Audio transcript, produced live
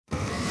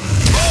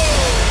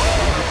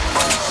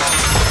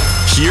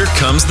Here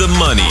comes the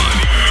money.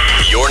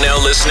 You're now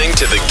listening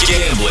to the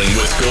Gambling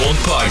with Gold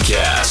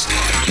podcast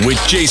with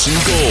Jason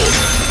Gold.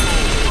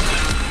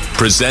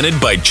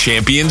 Presented by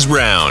Champions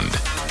Round.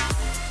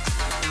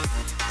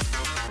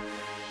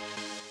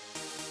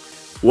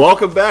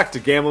 Welcome back to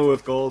Gambling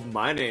with Gold.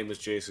 My name is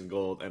Jason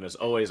Gold, and as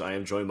always, I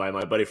am joined by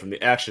my buddy from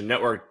the Action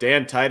Network,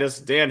 Dan Titus.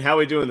 Dan, how are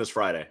we doing this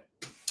Friday?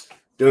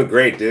 Doing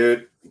great,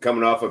 dude.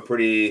 Coming off that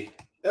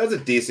was a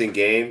decent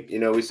game. You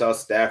know, we saw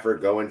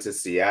Stafford go into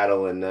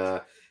Seattle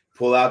and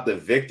pull out the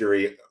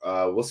victory.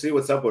 We'll see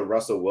what's up with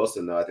Russell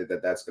Wilson, though. I think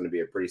that's going to be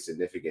a pretty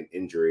significant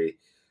injury.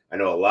 I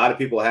know a lot of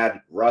people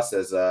had Russ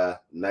as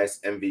nice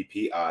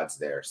MVP odds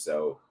there.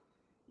 So,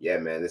 yeah,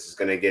 man, this is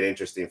going to get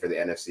interesting for the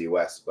NFC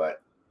West,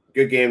 but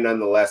good game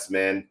nonetheless,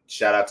 man.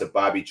 Shout out to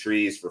Bobby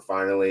Trees for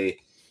finally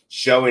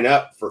showing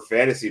up for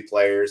fantasy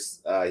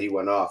players. He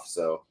went off.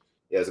 So,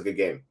 yeah, it was a good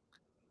game.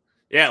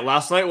 Yeah,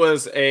 last night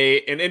was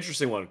an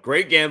interesting one.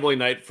 Great gambling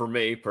night for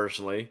me,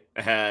 personally.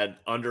 I had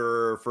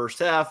under first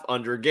half,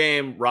 under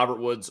game, Robert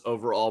Woods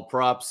overall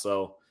props.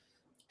 So,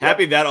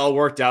 happy that all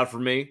worked out for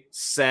me.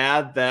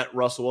 Sad that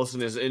Russell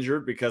Wilson is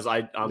injured because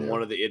I'm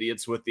one of the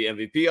idiots with the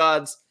MVP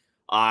odds.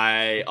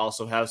 I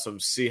also have some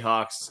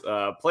Seahawks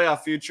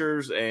playoff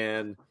futures,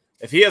 and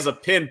if he has a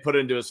pin put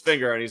into his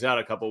finger and he's out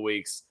a couple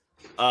weeks,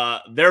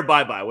 they're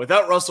bye-bye.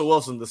 Without Russell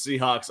Wilson, the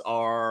Seahawks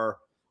are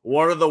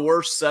one of the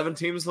worst 7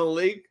 teams in the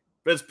league,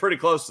 but it's pretty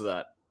close to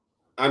that.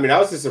 I mean, I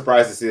was just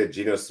surprised to see that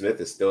Geno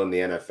Smith is still in the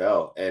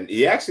NFL, and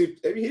he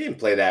didn't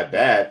play that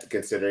bad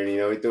considering,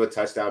 he threw a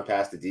touchdown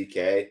pass to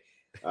DK.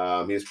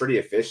 He was pretty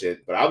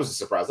efficient, but I was just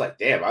surprised. Like,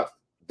 damn,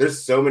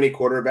 there's so many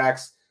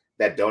quarterbacks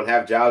that don't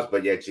have jobs,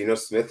 but yet Geno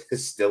Smith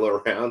is still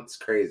around. It's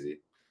crazy.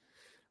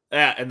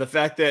 Yeah, and the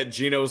fact that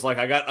Geno was like,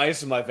 I got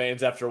ice in my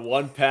veins after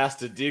one pass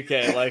to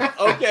DK. Like,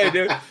 okay,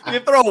 dude, you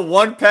throw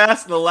one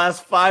pass in the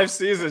last 5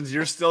 seasons,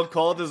 you're still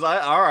cold as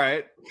ice. All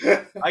right.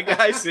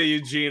 I see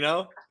you,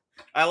 Geno.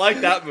 I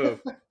like that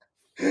move.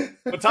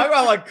 But talk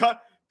about, like,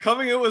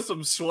 coming in with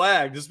some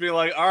swag, just being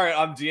like, all right,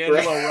 I'm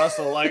D'Angelo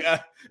Russell. Like,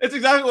 it's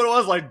exactly what it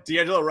was. Like,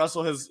 D'Angelo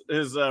Russell, his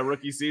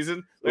rookie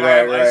season. Like,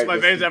 I ice in my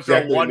veins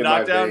after one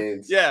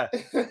knockdown. Yeah.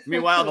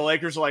 Meanwhile, the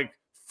Lakers are like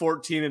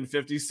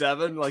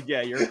 14-57. Like,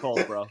 yeah, you're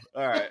cold, bro.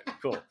 All right,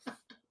 cool.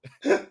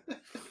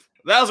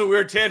 That was a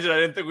weird tangent. I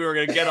didn't think we were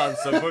going to get on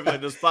so quickly in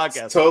this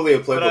podcast. It's totally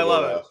applicable. But I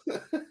love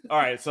it. All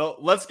right, so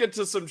let's get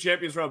to some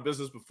Champions Round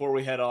business before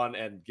we head on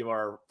and give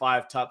our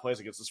 5 top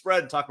plays against the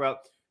spread and talk about.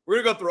 We're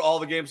going to go through all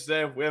the games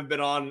today. We haven't been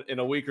on in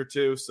a week or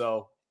two,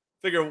 so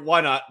figure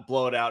why not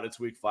blow it out. It's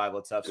week 5.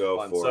 Let's have some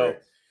fun. So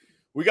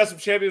we got some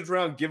Champions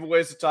Round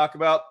giveaways to talk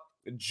about.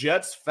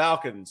 Jets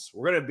Falcons.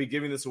 We're going to be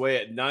giving this away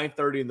at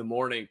 9:30 in the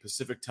morning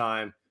Pacific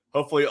time.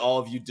 Hopefully all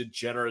of you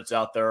degenerates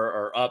out there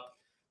are up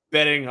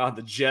betting on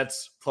the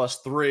Jets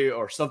 +3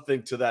 or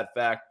something to that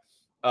fact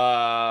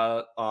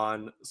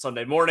on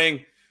Sunday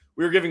morning.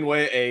 We were giving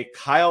away a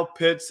Kyle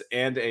Pitts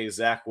and a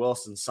Zach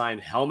Wilson signed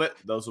helmet.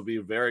 Those will be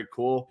very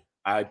cool.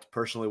 I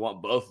personally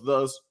want both of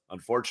those.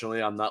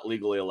 Unfortunately, I'm not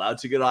legally allowed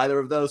to get either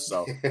of those.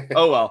 So,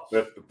 oh well.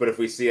 But if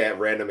we see a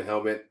random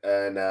helmet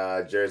and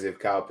jersey of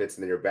Kyle Pitts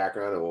in your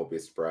background, I won't be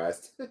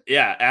surprised.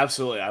 Yeah,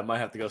 absolutely. I might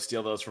have to go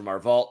steal those from our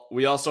vault.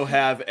 We also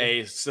have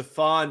a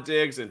Stephon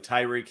Diggs and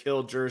Tyreek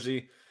Hill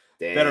jersey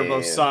that are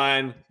both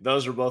signed.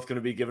 Those are both going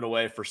to be given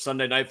away for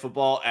Sunday Night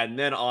Football. And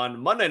then on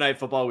Monday Night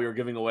Football, we were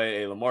giving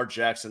away a Lamar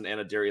Jackson and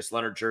a Darius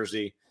Leonard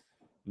jersey.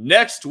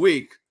 Next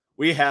week,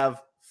 we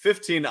have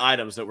 15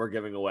 items that we're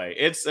giving away.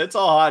 It's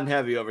all hot and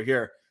heavy over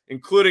here,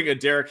 including a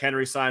Derrick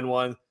Henry signed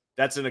one.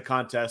 That's in a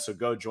contest, so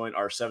go join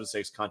our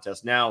 7-6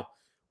 contest now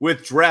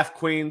with Draft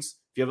Queens.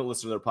 If you haven't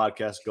listened to their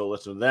podcast, go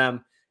listen to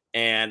them.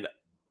 And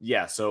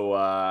yeah,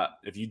 so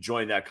if you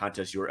join that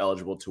contest, you are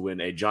eligible to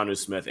win a Jonnu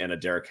Smith and a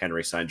Derrick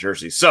Henry signed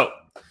jersey. So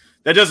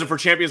that does it for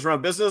Champions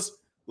Round business.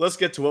 Let's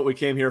get to what we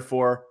came here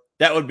for.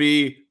 That would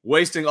be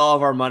wasting all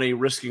of our money,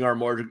 risking our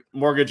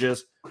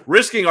mortgages,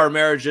 risking our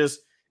marriages,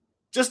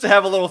 just to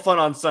have a little fun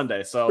on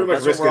Sunday. So pretty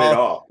much risking it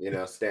all,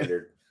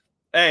 standard.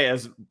 Hey,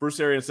 as Bruce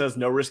Arians says,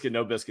 no risk it,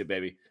 no biscuit,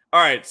 baby. All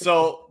right,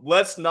 so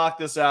let's knock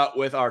this out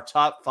with our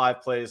top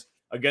 5 plays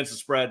against the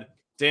spread.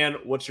 Dan,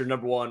 what's your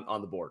number 1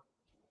 on the board?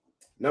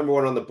 Number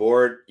 1 on the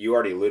board, you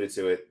already alluded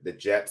to it, the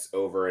Jets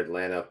over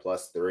Atlanta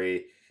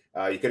 +3.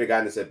 You could have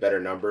gotten this at better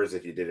numbers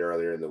if you did it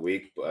earlier in the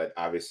week, but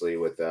obviously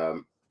with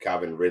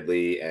Calvin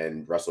Ridley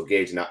and Russell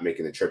Gage not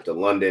making the trip to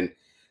London,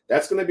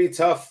 that's going to be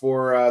tough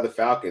for the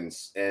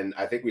Falcons. And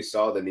I think we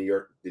saw the New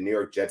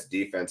York Jets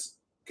defense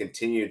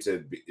continue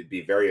to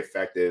be very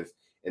effective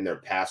in their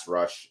pass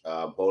rush,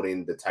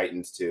 holding the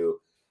Titans to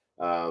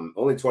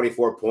only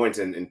 24 points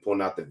and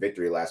pulling out the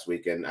victory last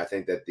weekend. I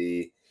think that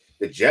the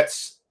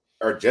Jets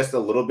are just a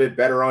little bit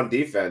better on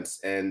defense,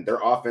 and their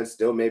offense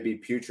still may be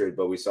putrid,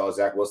 but we saw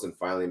Zach Wilson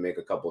finally make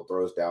a couple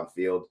throws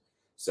downfield.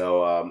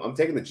 So I'm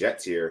taking the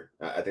Jets here.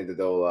 I think that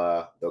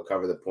they'll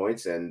cover the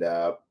points and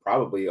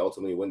probably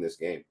ultimately win this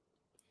game.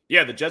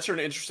 Yeah, the Jets are an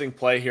interesting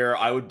play here.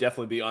 I would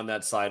definitely be on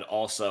that side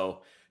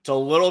also. It's a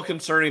little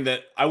concerning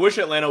that I wish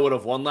Atlanta would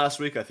have won last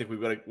week. I think we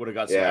would have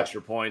got some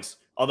extra points.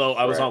 Although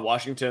I was on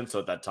Washington, so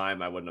at that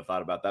time I wouldn't have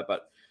thought about that.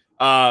 But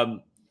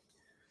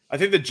I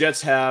think the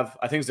Jets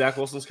I think Zach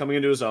Wilson's coming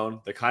into his own.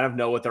 They kind of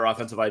know what their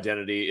offensive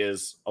identity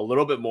is a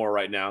little bit more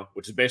right now,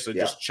 which is basically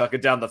just chuck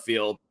it down the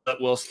field, let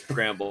Wilson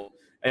scramble,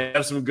 and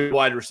have some good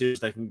wide receivers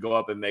that can go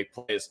up and make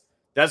plays.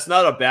 That's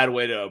not a bad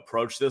way to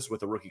approach this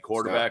with a rookie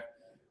quarterback.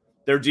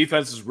 Their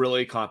defense is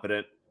really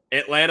competent.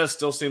 Atlanta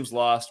still seems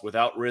lost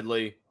without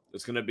Ridley.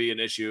 It's going to be an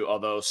issue,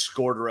 although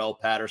Scordarrelle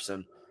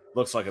Patterson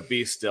looks like a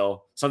beast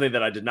still, something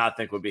that I did not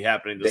think would be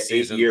happening this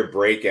season. The 8-year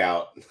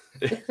breakout.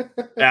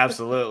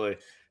 Absolutely.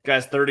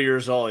 Guy's 30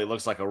 years old. He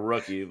looks like a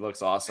rookie. He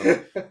looks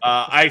awesome.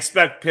 I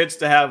expect Pitts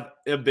to have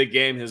a big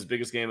game, his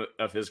biggest game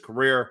of his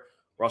career.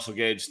 Russell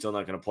Gage still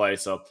not going to play.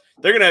 So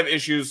they're going to have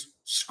issues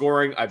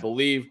scoring, I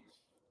believe.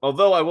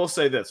 Although I will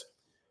say this.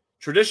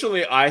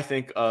 Traditionally, I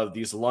think of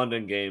these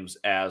London games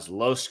as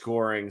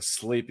low-scoring,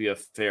 sleepy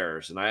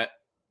affairs. And I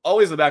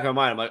always in the back of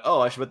my mind, I'm like,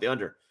 I should bet the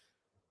under.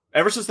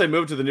 Ever since they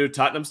moved to the new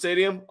Tottenham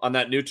Stadium on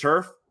that new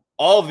turf,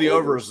 all of the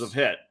overs have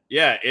hit.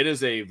 Yeah, it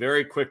is a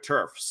very quick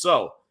turf.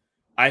 So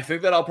I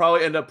think that I'll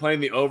probably end up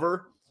playing the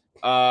over,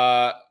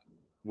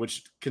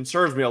 which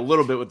concerns me a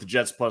little bit with the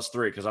Jets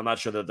 +3 because I'm not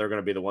sure that they're going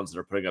to be the ones that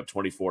are putting up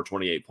 24,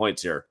 28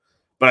 points here.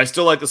 But I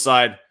still like the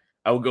side.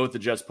 I will go with the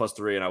Jets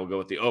 +3, and I will go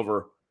with the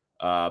over.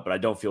 But I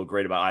don't feel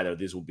great about either.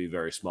 These will be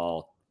very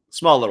small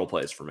little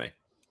plays for me.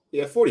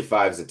 Yeah,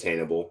 45 is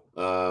attainable.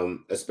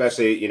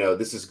 Especially,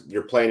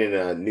 you're playing in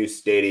a new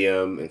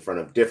stadium in front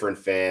of different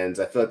fans.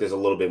 I feel like there's a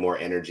little bit more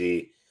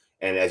energy.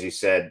 And as you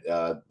said,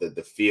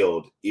 the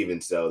field,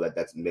 even so,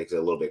 that makes it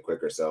a little bit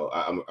quicker. So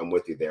I'm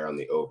with you there on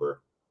the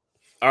over.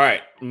 All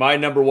right. My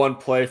number one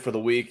play for the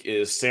week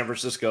is San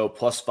Francisco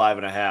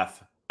 +5.5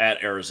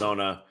 at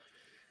Arizona.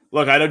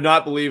 Look, I do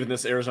not believe in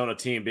this Arizona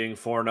team being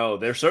 4-0.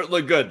 They're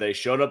certainly good. They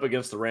showed up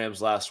against the Rams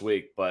last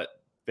week, but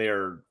they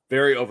are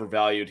very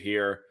overvalued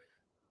here.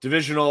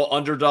 Divisional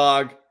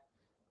underdog.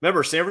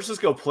 Remember, San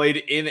Francisco played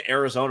in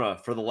Arizona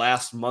for the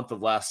last month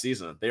of last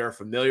season. They are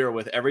familiar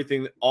with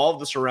everything, all of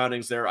the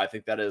surroundings there. I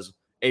think that is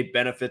a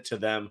benefit to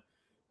them.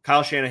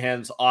 Kyle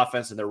Shanahan's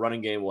offense and their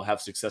running game will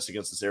have success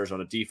against this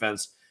Arizona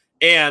defense.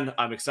 And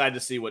I'm excited to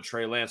see what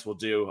Trey Lance will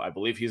do. I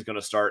believe he's going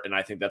to start, and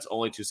I think that's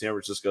only to San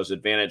Francisco's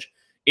advantage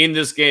in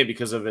this game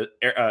because of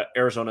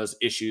Arizona's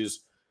issues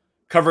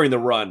covering the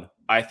run.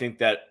 I think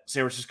that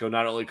San Francisco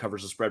not only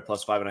covers the spread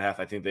 +5.5,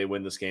 I think they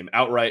win this game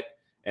outright,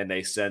 and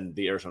they send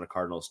the Arizona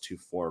Cardinals to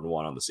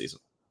 4-1 on the season.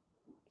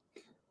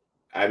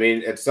 I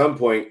mean, at some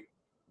point,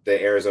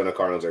 the Arizona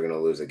Cardinals are going to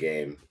lose a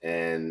game,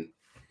 and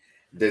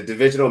the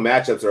divisional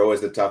matchups are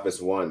always the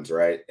toughest ones,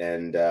 right?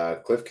 And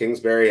Cliff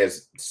Kingsbury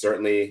has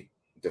certainly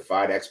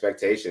defied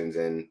expectations,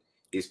 and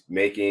he's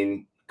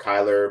putting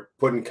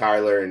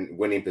Kyler in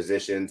winning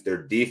positions.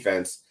 Their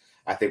defense,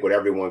 I think what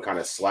everyone kind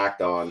of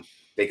slacked on,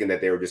 thinking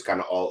that they were just kind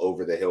of all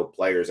over the hill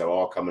players that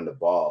all coming to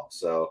ball.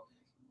 So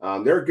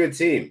they're a good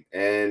team,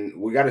 and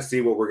we got to see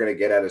what we're going to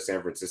get out of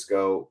San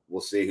Francisco. We'll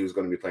see who's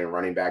going to be playing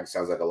running back. It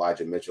sounds like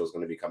Elijah Mitchell is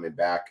going to be coming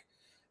back,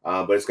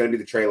 but it's going to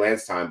be the Trey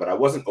Lance time. But I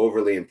wasn't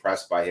overly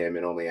impressed by him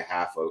in only a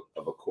half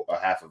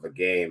of a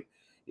game.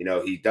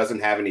 He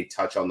doesn't have any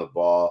touch on the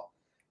ball.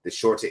 The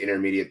short to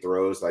intermediate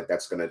throws, like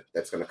that's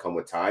gonna come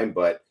with time.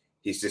 But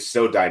he's just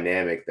so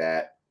dynamic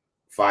that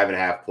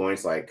 5.5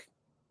 points, like,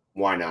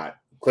 why not?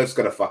 Cliff's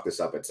gonna fuck this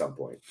up at some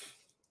point.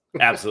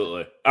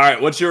 Absolutely. All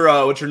right, what's your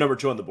number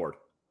 2 on the board?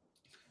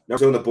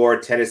 Number 2 on the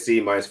board,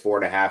 Tennessee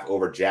 -4.5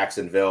 over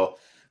Jacksonville.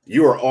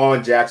 You were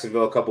on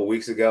Jacksonville a couple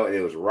weeks ago, and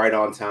it was right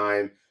on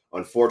time.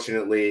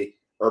 Unfortunately,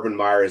 Urban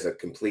Meyer is a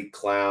complete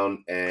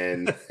clown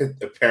and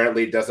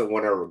apparently doesn't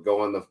want to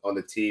go on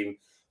the team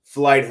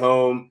flight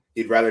home.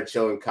 He'd rather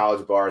chill in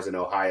college bars in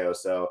Ohio.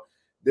 So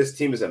this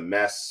team is a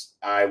mess.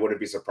 I wouldn't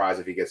be surprised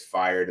if he gets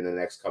fired in the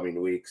next coming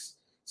weeks.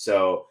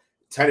 So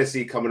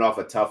Tennessee coming off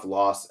a tough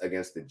loss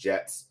against the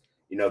Jets.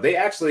 They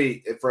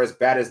actually, for as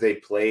bad as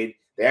they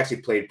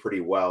actually played pretty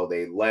well.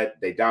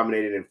 They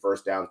dominated in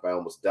first downs by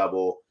almost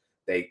double.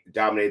 They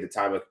dominated the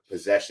time of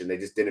possession. They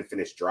just didn't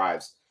finish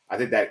drives. I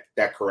think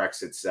that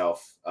corrects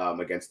itself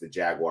against the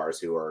Jaguars,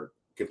 who are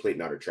complete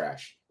and utter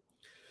trash.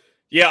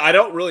 Yeah, I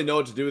don't really know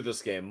what to do with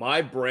this game.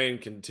 My brain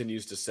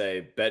continues to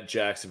say bet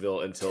Jacksonville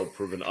until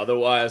proven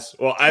otherwise.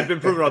 Well, I've been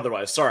proven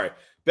otherwise. Sorry.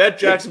 Bet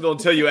Jacksonville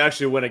until you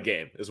actually win a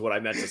game is what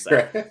I meant to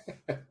say.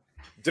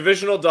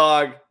 Divisional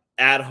dog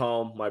at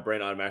home. My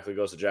brain automatically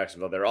goes to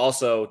Jacksonville. They're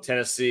also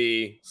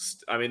Tennessee.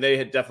 I mean, they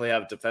definitely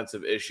have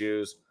defensive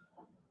issues.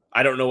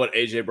 I don't know what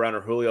A.J. Brown or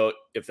Julio,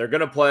 if they're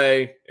going to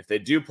play, if they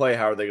do play,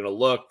 how are they going to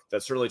look?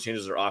 That certainly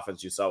changes their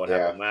offense. You saw what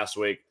happened last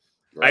week.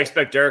 Right. I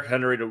expect Derrick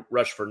Henry to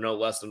rush for no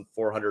less than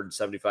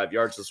 475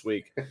 yards this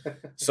week.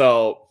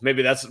 So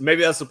maybe that's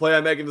the play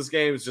I make in this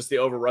game is just the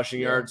over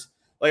rushing yards.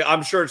 Like,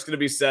 I'm sure it's going to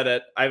be set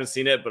at, I haven't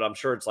seen it, but I'm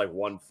sure it's like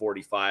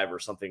 145 or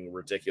something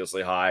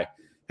ridiculously high.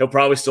 He'll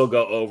probably still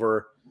go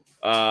over.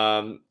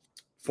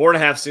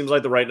 4.5 seems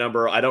like the right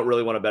number. I don't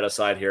really want to bet a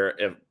side here.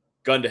 If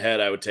gun to head,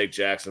 I would take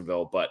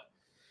Jacksonville, but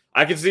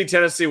I can see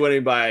Tennessee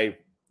winning by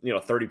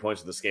 30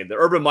 points in this game. The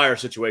Urban Meyer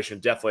situation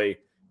definitely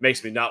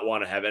makes me not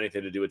want to have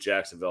anything to do with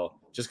Jacksonville,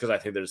 just because I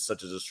think there's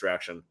such a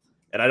distraction.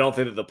 And I don't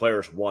think that the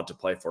players want to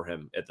play for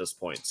him at this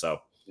point. So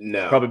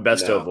probably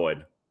best to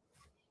avoid.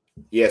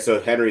 Yeah, so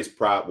Henry's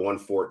prop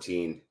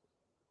 114.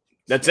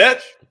 That's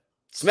it.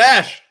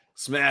 Smash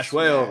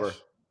way over.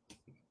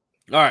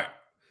 All right.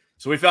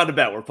 So we found a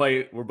bet.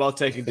 We're both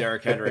taking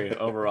Derrick Henry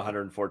over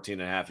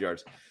 114.5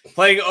 yards.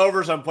 Playing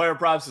overs on player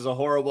props is a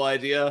horrible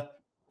idea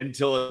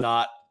until it's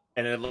not.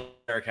 And then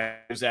Derrick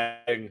Henry's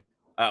adding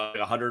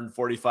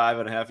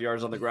 145.5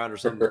 yards on the ground or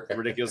something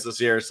ridiculous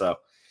this year. So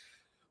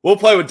we'll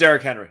play with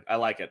Derrick Henry. I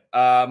like it.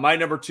 My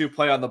number 2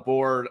 play on the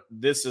board.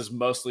 This is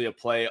mostly a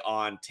play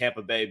on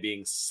Tampa Bay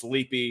being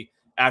sleepy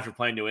after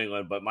playing New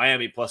England, but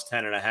Miami plus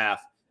 10.5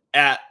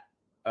 at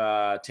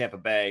Tampa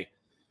Bay.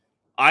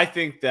 I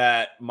think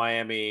that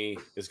Miami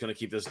is going to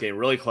keep this game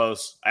really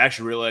close. I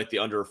actually really like the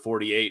under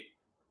 48.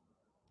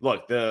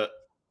 Look, the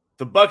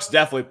Bucs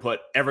definitely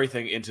put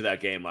everything into that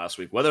game last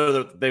week,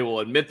 whether they will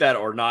admit that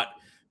or not.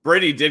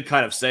 Brady did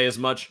kind of say as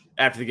much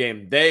after the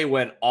game. They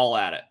went all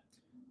at it.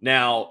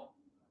 Now,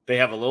 they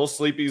have a little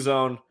sleepy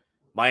zone.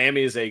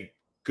 Miami is a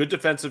good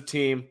defensive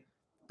team.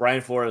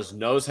 Brian Flores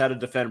knows how to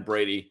defend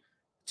Brady.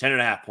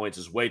 10.5 points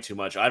is way too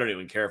much. I don't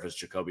even care if it's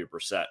Jacoby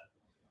Brissett.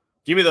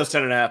 Give me those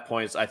 10.5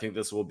 points. I think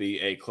this will be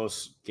a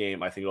close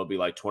game. I think it'll be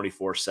like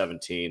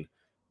 24-17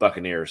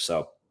 Buccaneers.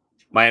 So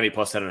Miami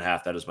plus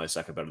 10.5. That is my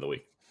second bet of the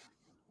week.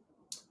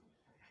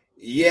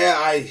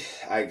 Yeah,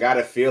 I got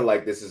to feel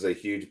like this is a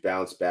huge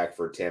bounce back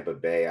for Tampa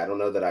Bay. I don't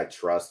know that I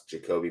trust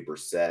Jacoby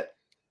Brissett.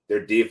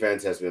 Their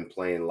defense has been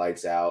playing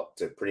lights out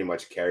to pretty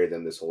much carry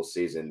them this whole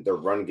season. Their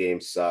run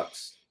game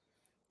sucks.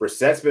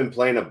 Brissett's been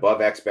playing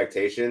above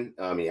expectation.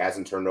 He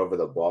hasn't turned over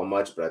the ball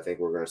much, but I think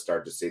we're going to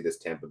start to see this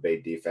Tampa Bay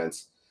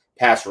defense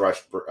pass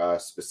rush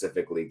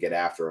specifically get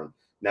after him.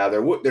 Now,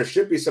 there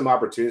should be some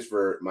opportunities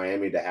for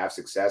Miami to have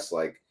success.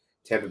 Like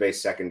Tampa Bay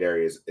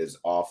secondary is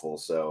awful,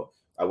 so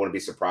I wouldn't be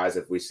surprised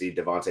if we see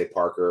Devontae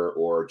Parker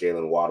or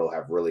Jalen Waddle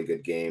have really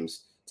good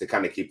games to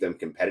kind of keep them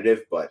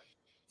competitive. But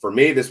for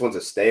me, this one's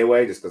a stay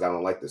away just because I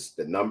don't like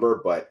the number,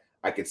 but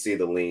I could see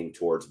the lean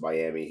towards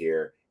Miami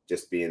here,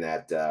 just being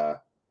that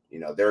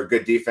they're a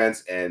good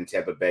defense, and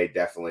Tampa Bay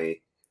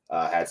definitely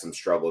had some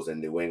struggles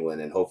in New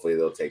England, and hopefully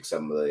they'll take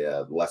some of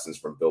the lessons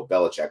from Bill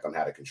Belichick on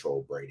how to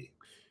control Brady.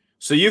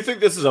 So you think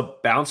this is a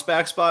bounce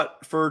back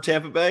spot for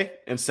Tampa Bay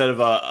instead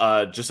of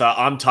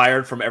I'm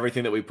tired from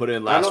everything that we put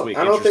in last week?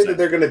 I don't think that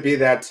they're going to be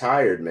that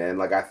tired, man.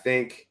 Like I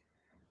think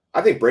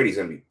Brady's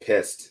going to be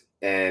pissed,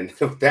 and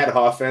with that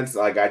offense,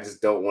 like I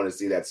just don't want to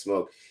see that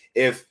smoke.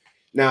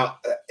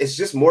 It's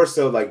just more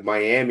so like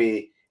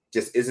Miami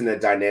just isn't a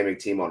dynamic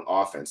team on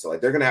offense, so like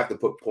they're going to have to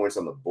put points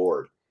on the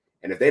board.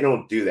 And if they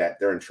don't do that,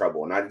 they're in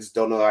trouble. And I just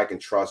don't know that I can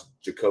trust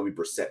Jacoby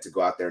Brissett to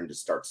go out there and just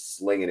start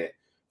slinging it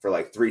for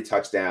like 3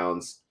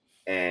 touchdowns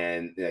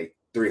and like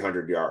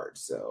 300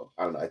 yards. So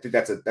I don't know. I think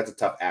that's a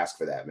tough ask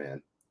for that,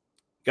 man.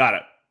 Got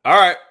it. All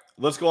right.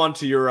 Let's go on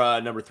to your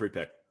number 3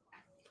 pick.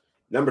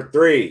 Number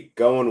 3,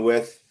 going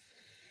with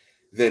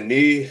the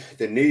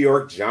New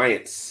York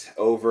Giants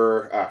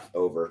over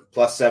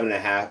plus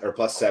 7.5 or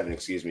plus 7,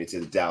 to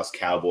the Dallas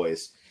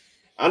Cowboys.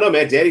 I don't know,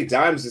 man. Danny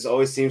Dimes just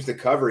always seems to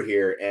cover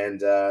here, and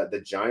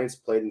the Giants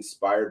played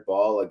inspired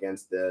ball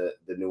against the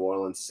New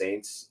Orleans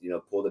Saints.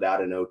 Pulled it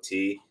out in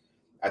OT.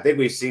 I think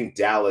we've seen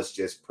Dallas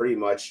just pretty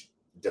much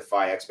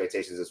defy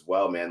expectations as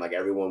well, man. Like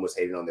everyone was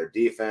hating on their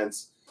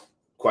defense,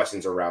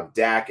 questions around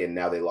Dak, and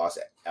now they lost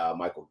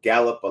Michael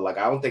Gallup. But like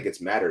I don't think it's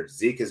mattered.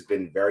 Zeke has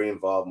been very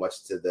involved,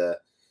 much to the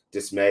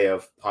dismay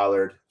of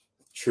Pollard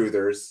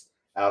truthers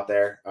out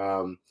there.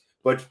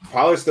 But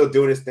Pollard's still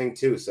doing his thing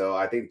too. So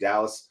I think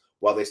Dallas,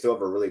 while they still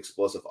have a really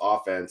explosive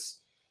offense,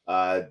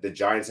 the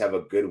Giants have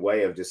a good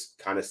way of just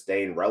kind of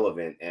staying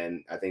relevant.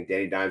 And I think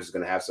Danny Dimes is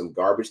going to have some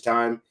garbage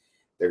time.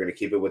 They're going to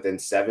keep it within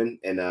 7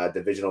 in a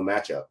divisional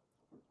matchup.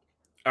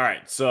 All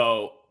right.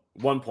 So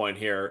one point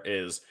here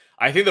is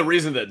I think the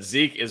reason that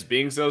Zeke is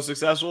being so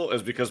successful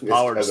is because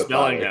Pollard is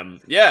smelling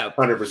him. Yeah.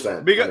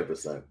 100%.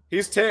 100%.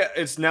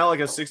 It's now like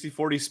a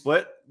 60-40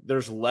 split.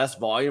 There's less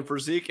volume for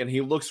Zeke, and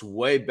he looks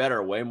way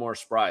better, way more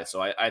spry.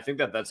 So I think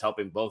that's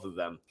helping both of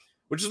them,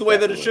 which is the way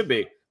that it should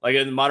be. Like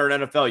in modern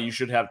NFL, you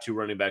should have 2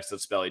 running backs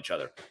that spell each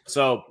other.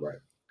 So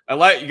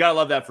right. You got to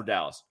love that for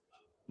Dallas.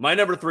 My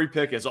number 3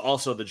 pick is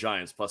also the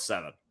Giants plus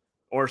 7,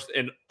 or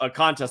in a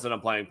contest that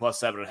I'm playing plus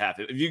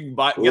 7.5. If you can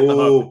get the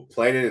hook,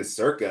 playing it in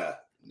Circa.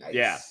 Nice.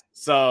 Yeah.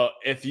 So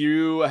if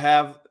you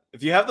have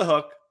the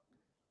hook,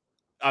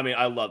 I mean,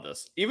 I love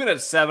this. Even at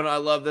 7, I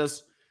love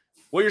this.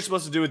 What you're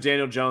supposed to do with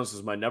Daniel Jones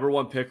is my number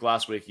 1 pick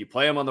last week. You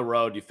play him on the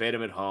road, you fade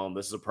him at home.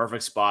 This is a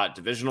perfect spot.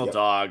 Divisional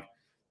dog.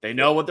 They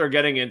know what they're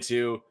getting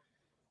into.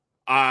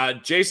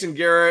 Jason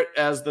Garrett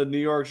as the New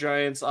York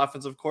Giants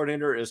offensive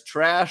coordinator is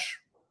trash.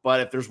 But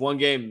if there's one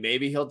game,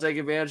 maybe he'll take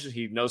advantage.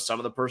 He knows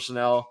some of the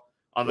personnel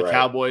on the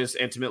Cowboys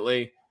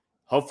intimately.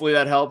 Hopefully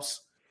that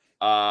helps.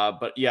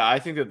 But yeah, I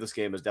think that this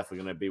game is definitely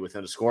going to be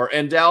within a score.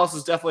 And Dallas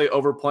is definitely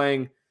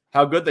overplaying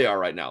how good they are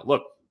right now.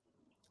 Look,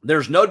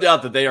 there's no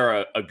doubt that they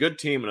are a good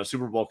team and a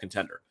Super Bowl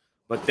contender.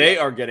 but they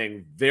are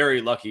getting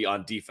very lucky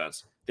on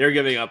defense. They're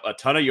giving up a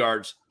ton of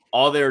yards.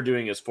 All they're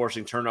doing is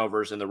forcing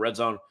turnovers in the red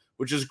zone,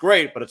 which is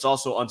great, but it's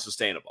also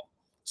unsustainable.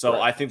 So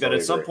I think that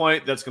at some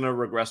point that's going to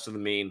regress to the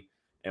mean,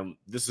 and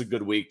this is a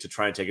good week to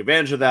try and take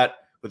advantage of that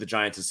with the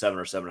Giants at 7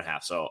 or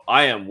 7.5. So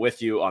I am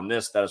with you on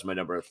this. That is my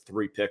number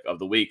 3 pick of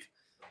the week.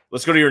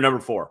 Let's go to your number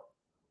 4.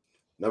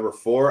 Number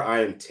 4,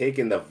 I am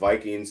taking the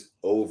Vikings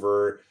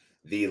over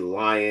the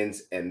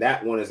Lions, and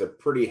that one is a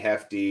pretty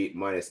hefty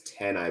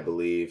 -10, I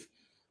believe.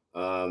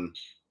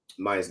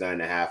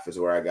 -9.5 is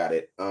where I got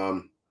it.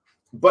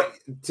 But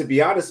to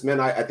be honest,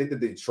 man, I think that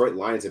the Detroit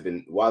Lions have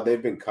been, while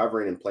they've been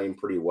covering and playing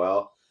pretty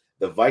well,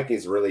 the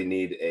Vikings really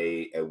need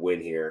a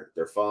win here.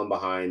 They're falling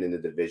behind in the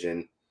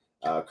division.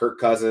 Kirk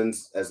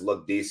Cousins has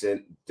looked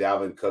decent.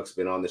 Dalvin Cook's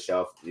been on the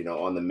shelf,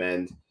 on the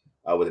mend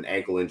with an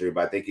ankle injury,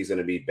 but I think he's going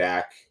to be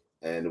back.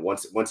 And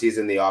once he's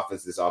in the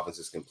offense, this offense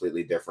is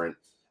completely different.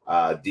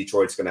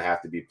 Detroit's going to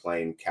have to be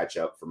playing catch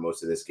up for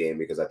most of this game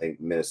because I think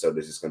Minnesota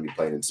is just going to be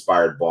playing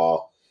inspired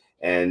ball.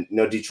 And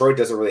Detroit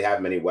doesn't really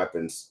have many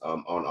weapons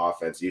on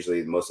offense.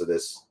 Usually, most of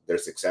their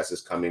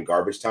successes come in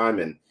garbage time,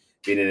 and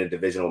being in a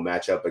divisional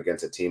matchup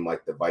against a team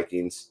like the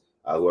Vikings,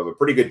 who have a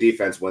pretty good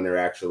defense when they're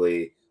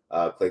actually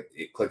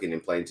clicking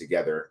and playing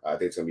together, I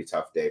think it's going to be a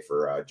tough day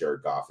for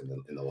Jared Goff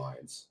in the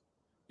Lions.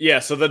 Yeah,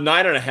 so the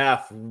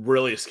 9.5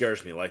 really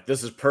scares me. Like,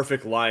 this is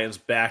perfect Lions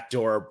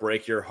backdoor,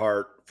 break your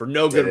heart for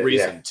no good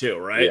reason, too,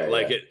 right?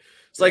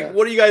 It's like,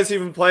 what are you guys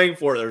even playing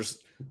for? There's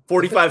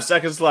 45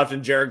 seconds left,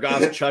 and Jared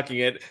Goff's chucking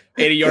it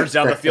 80 yards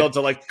down the field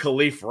to like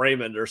Khalif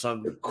Raymond or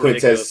something.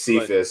 Quintez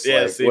Cephas.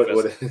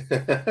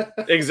 Cephas.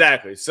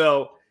 Exactly.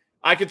 So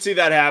I could see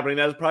that happening.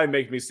 That would probably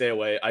make me stay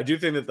away. I do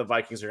think that the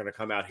Vikings are going to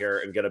come out here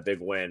and get a big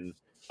win.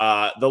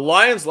 The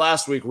Lions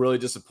last week really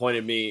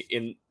disappointed me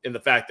in the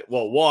fact that,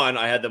 well, one,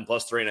 I had them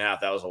plus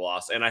 3.5. That was a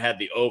loss. And I had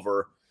the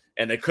over,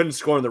 and they couldn't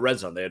score in the red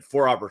zone. They had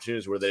 4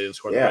 opportunities where they didn't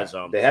score in the red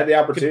zone. They had the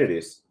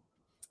opportunities.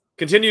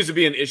 Continues to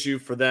be an issue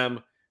for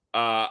them.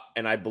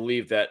 And I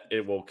believe that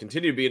it will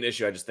continue to be an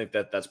issue. I just think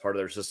that that's part of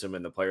their system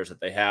and the players that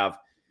they have.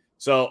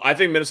 So I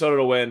think Minnesota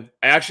to win.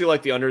 I actually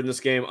like the under in this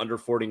game, under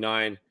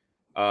 49.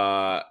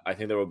 I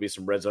think there will be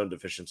some red zone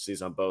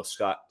deficiencies on both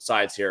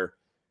sides here.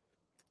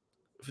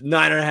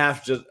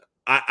 9.5, just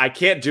I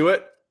can't do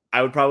it.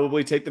 I would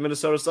probably take the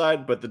Minnesota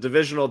side, but the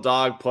divisional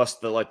dog plus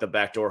the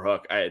backdoor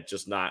hook, it's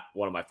just not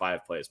one of my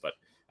 5 plays. But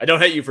I don't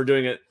hate you for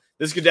doing it.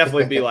 This could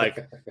definitely be like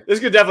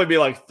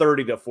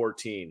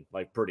 30-14,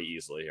 like pretty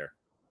easily here.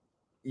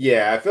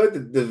 Yeah, I feel like the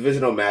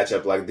divisional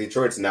matchup, like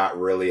Detroit's not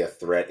really a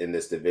threat in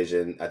this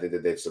division. I think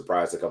that they've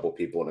surprised a couple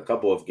people in a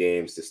couple of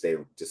games to stay,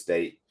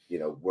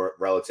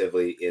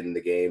 relatively in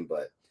the game,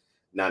 but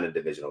not a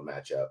divisional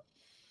matchup.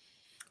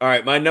 All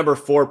right, my number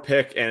 4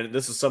 pick, and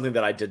this is something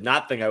that I did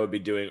not think I would be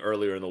doing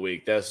earlier in the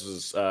week. This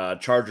is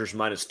Chargers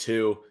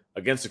 -2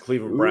 against the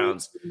Cleveland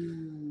Browns.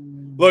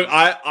 Look,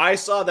 I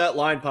saw that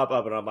line pop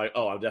up, and I'm like,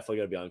 oh, I'm definitely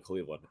going to be on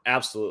Cleveland.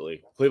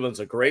 Absolutely. Cleveland's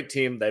a great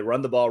team. They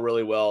run the ball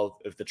really well.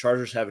 If the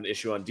Chargers have an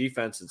issue on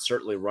defense, it's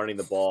certainly running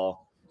the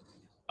ball.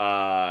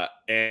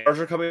 And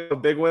Chargers are coming with a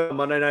big win on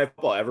Monday Night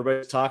Football.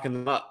 Everybody's talking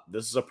them up.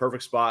 This is a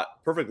perfect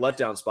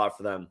letdown spot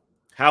for them.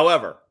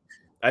 However,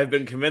 I've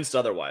been convinced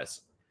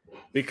otherwise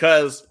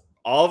because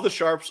all of the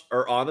sharps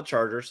are on the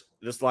Chargers.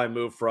 This line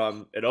moved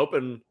from it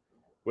opened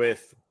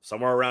with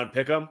somewhere around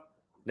pick'em.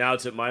 Now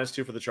it's at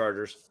 -2 for the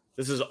Chargers.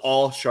 This is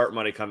all sharp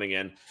money coming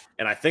in,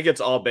 and I think it's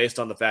all based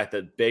on the fact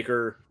that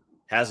Baker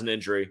has an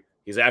injury.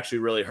 He's actually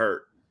really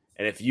hurt.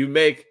 And if you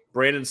make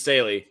Brandon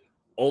Staley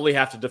only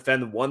have to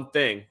defend one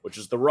thing, which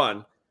is the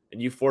run,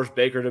 and you force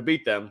Baker to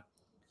beat them,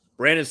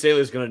 Brandon Staley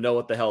is going to know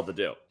what the hell to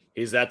do.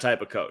 He's that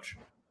type of coach.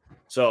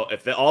 So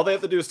if all they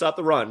have to do is stop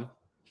the run,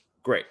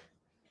 great.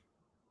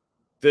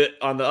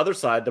 On the other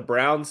side, the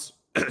Browns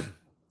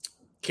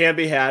can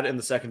be had in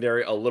the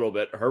secondary a little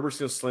bit. Herbert's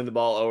going to sling the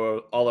ball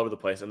all over the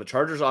place. And the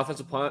Chargers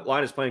offensive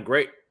line is playing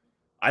great.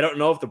 I don't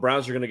know if the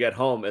Browns are going to get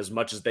home as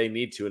much as they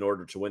need to in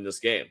order to win this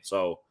game.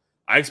 So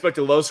I expect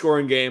a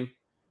low-scoring game.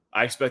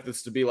 I expect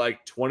this to be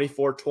like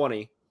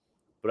 24-20,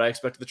 but I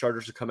expect the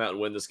Chargers to come out and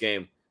win this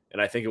game. And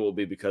I think it will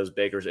be because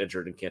Baker's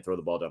injured and can't throw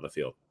the ball down the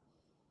field.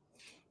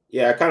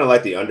 Yeah, I kind of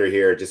like the under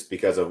here just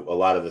because of a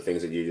lot of the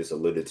things that you just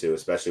alluded to,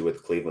 especially with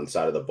the Cleveland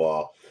side of the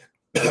ball.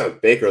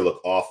 Baker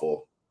looked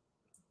awful.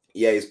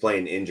 Yeah, he's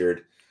playing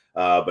injured,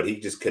 but he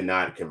just could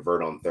not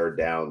convert on third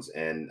downs.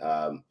 And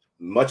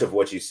much of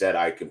what you said,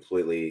 I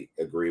completely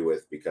agree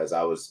with because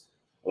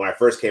when I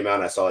first came out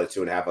and I saw it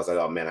 2.5, I was like,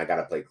 oh man, I got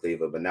to play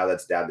Cleveland. But now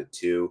that's down to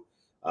 2.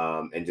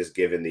 And just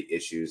given the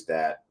issues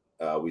that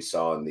we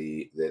saw in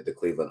the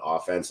Cleveland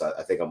offense,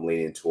 I think I'm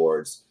leaning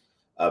towards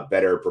a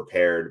better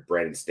prepared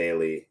Brandon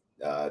Staley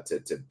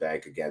to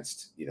bank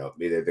against, either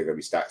they're going to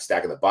be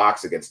stacking the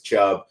box against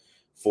Chubb,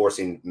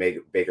 forcing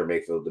Baker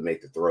Mayfield to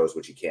make the throws,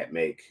 which he can't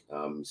make,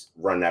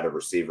 running out of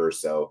receivers.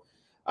 So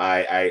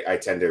I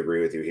tend to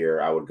agree with you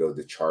here. I would go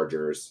the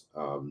Chargers.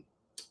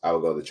 I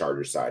would go the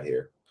Chargers side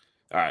here.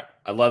 All right.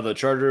 I love the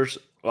Chargers.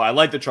 Well, I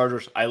like the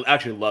Chargers. I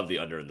actually love the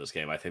under in this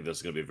game. I think this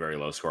is going to be very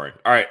low scoring.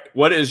 All right.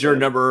 What is your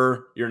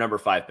number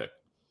 5 pick?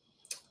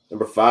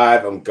 Number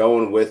 5, I'm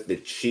going with the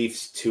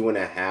Chiefs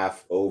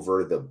 2.5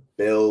 over the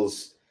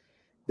Bills.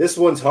 This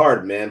one's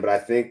hard, man, but I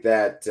think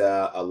that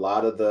a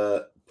lot of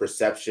the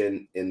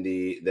perception in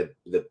the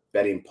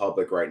betting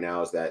public right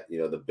now is that,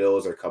 the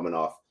Bills are coming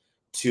off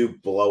 2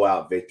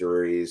 blowout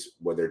victories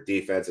where their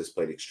defense has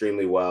played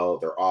extremely well.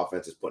 Their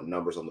offense is putting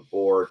numbers on the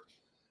board.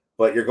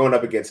 But you're going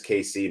up against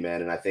KC,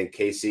 man, and I think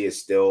KC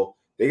is still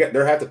they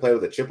have to play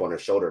with a chip on their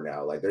shoulder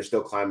now. Like, they're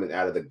still climbing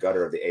out of the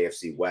gutter of the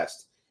AFC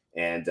West.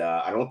 And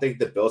I don't think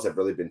the Bills have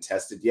really been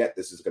tested yet.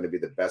 This is going to be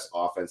the best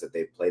offense that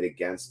they've played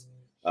against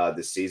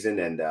this season.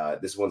 And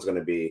this one's going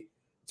to be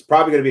 – it's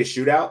probably going to be a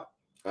shootout.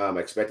 I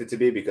expect it to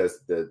be because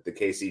the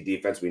KC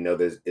defense, we know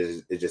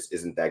it just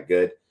isn't that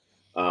good.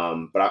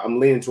 But I'm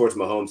leaning towards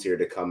Mahomes here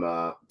to come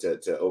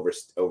to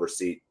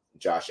oversee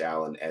Josh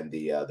Allen and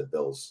the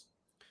Bills.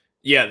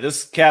 Yeah,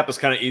 this cap is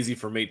kind of easy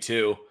for me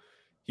too.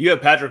 You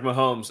have Patrick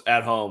Mahomes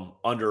at home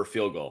under a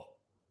field goal.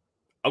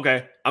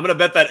 Okay, I'm going to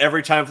bet that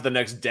every time for the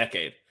next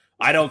decade.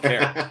 I don't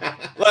care.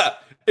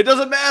 It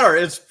doesn't matter.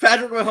 It's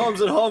Patrick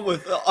Mahomes at home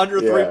with under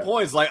 3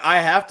 points. Like,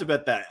 I have to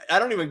bet that. I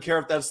don't even care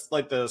if that's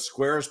like the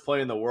squarest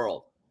play in the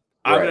world.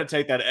 I'm going to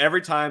take that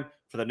every time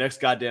for the next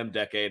goddamn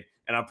decade,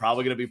 and I'm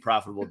probably going to be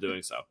profitable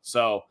doing so.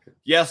 So,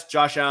 yes,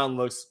 Josh Allen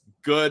looks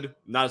good.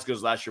 Not as good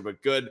as last year,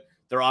 but good.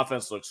 Their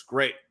offense looks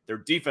great. Their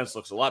defense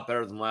looks a lot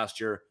better than last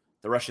year.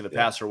 They're rushing the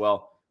passer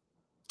well.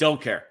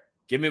 Don't care.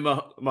 Give me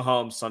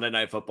Mahomes Sunday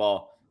Night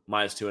Football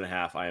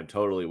 -2.5. I am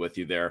totally with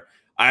you there.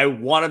 I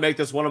want to make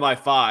this one of my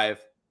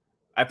 5.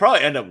 I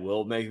probably end up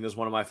making this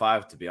one of my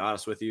 5, to be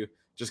honest with you,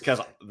 just because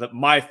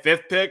my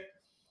 5th pick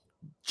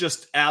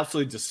just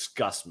absolutely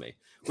disgusts me,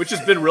 which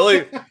has been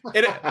really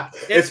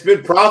it's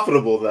been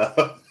profitable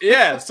though.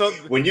 Yeah. So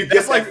when you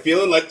get like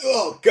feeling like,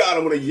 oh God,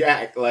 I'm gonna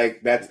yak,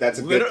 like that's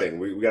a good thing.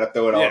 We got to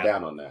throw it all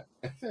down on that.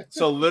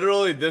 So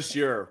literally this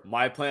year,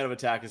 my plan of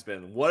attack has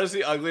been, what is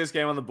the ugliest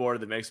game on the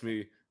board that makes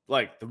me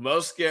like the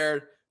most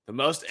scared, the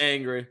most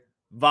angry,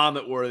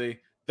 vomit worthy?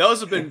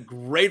 Those have been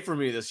great for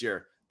me this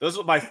year. Those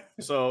are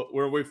so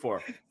we're in week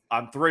 4.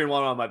 I'm 3-1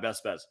 on my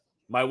best bets.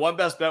 My one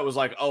best bet was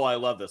like, oh, I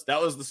love this. That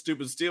was the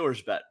stupid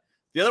Steelers bet.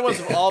 The other ones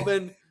have all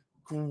been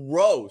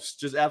gross,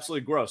 just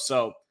absolutely gross.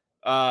 So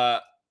I'm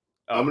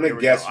going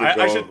to guess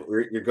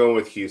you're going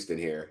with Houston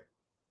here.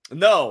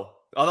 No,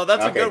 although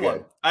that's a good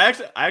one. I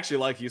actually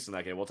like Houston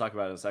that game. We'll talk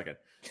about it in a second.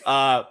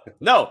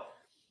 No,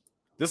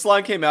 this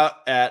line came out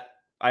I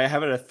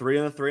have it at 3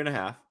 and 3.5.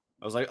 I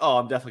was like, oh,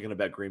 I'm definitely going to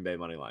bet Green Bay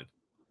money line.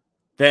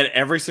 Then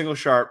every single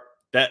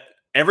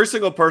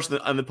person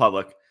in the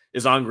public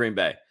is on Green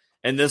Bay.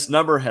 And this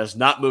number has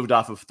not moved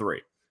off of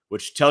 3,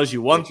 which tells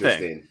you one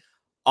thing.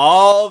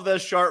 All of the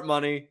sharp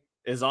money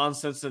is on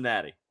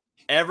Cincinnati.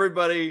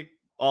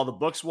 All the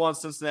books want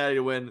Cincinnati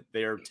to win.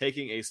 They are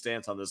taking a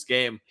stance on this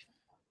game.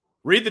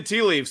 Read the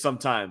tea leaves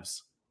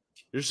sometimes.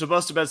 You're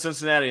supposed to bet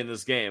Cincinnati in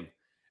this game.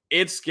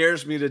 It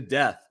scares me to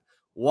death.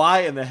 Why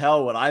in the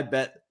hell would I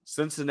bet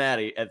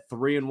Cincinnati at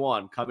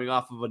 3-1 coming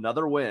off of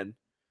another win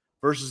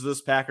versus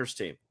this Packers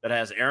team that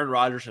has Aaron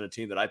Rodgers and a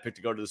team that I picked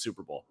to go to the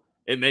Super Bowl?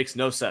 It makes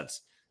no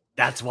sense.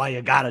 That's why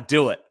you got to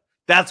do it.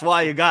 That's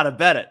why you got to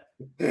bet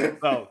it.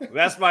 So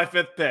that's my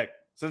 5th pick.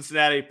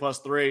 Cincinnati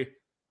 +3.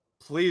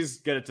 Please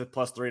get it to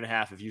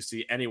 +3.5 if you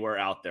see anywhere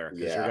out there.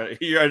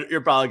 You're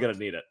probably going to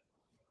need it.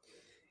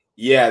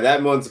 Yeah,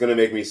 that one's going to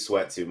make me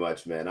sweat too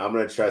much, man. I'm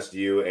going to trust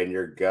you and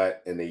your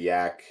gut and the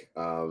yak.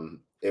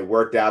 It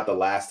worked out the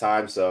last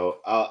time, so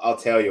I'll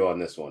tell you on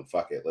this one.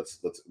 Fuck it.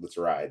 Let's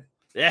ride.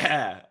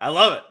 Yeah, I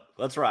love it.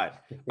 Let's ride.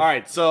 All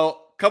right, so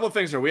a couple of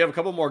things here. We have a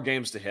couple more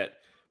games to hit,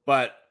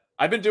 but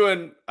I did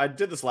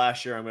this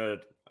last year.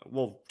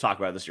 We'll talk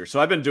about it this year. So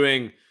I've been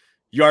doing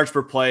yards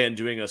per play and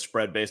doing a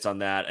spread based on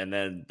that, and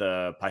then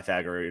the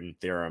Pythagorean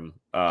theorem.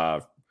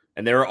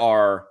 And there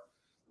are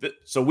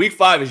so week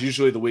 5 is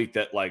usually the week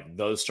that like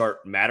those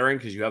start mattering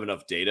because you have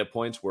enough data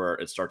points where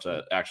it starts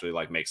to actually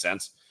like make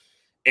sense.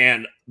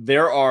 And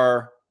there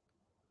are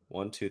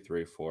 1, 2,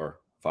 3, 4,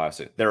 5,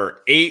 6. There are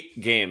 8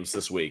 games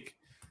this week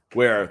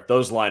where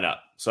those line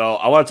up. So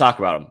I want to talk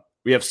about them.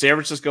 We have San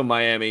Francisco,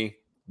 Miami,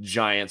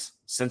 Giants,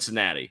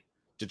 Cincinnati,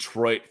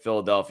 Detroit,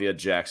 Philadelphia,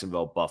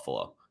 Jacksonville,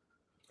 Buffalo.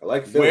 I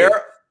like Philly.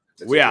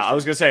 I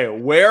was going to say,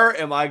 where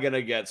am I going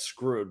to get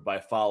screwed by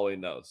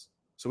following those?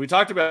 So we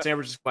talked about San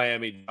Francisco,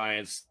 Miami,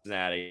 Giants,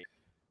 Cincinnati,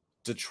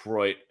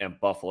 Detroit, and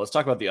Buffalo. Let's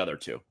talk about the other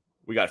 2.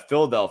 We got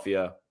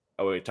Philadelphia.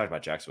 Oh, we talked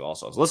about Jacksonville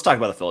also. So let's talk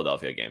about the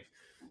Philadelphia game.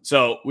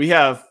 So we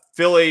have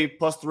Philly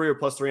 +3 or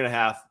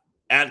 +3.5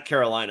 at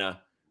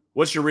Carolina.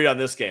 What's your read on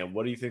this game?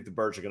 What do you think the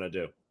Birds are going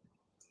to do?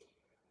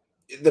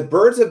 The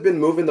Birds have been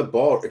moving the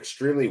ball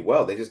extremely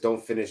well. They just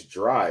don't finish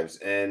drives.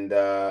 And,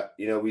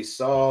 we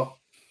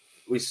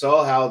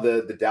saw how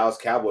the Dallas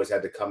Cowboys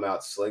had to come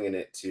out slinging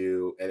it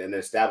and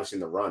establishing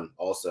the run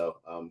also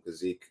because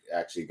Zeke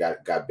actually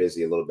got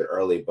busy a little bit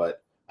early.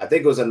 But I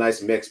think it was a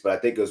nice mix, but I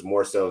think it was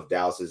more so of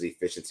Dallas's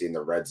efficiency in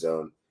the red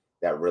zone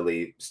that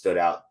really stood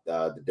out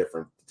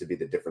to be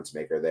the difference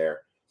maker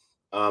there.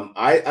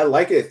 I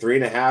like it at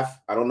 3.5.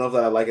 I don't know if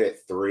I like it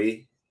at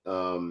 3.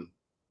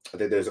 I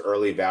think there's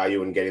early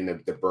value in getting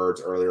the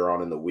birds earlier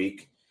on in the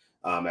week,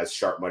 as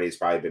sharp money has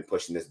probably been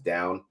pushing this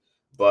down.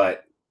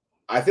 But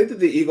I think that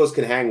the Eagles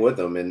can hang with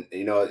them. And,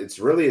 it's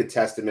really a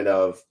testament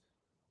of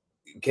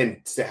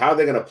how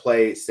they're going to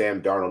play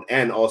Sam Darnold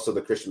and also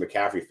the Christian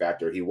McCaffrey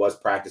factor. He was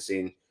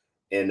practicing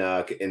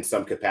in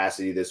some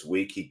capacity this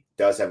week. He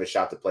does have a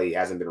shot to play. He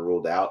hasn't been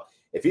ruled out.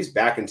 If he's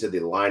back into the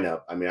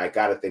lineup, I mean, I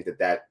got to think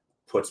that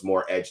puts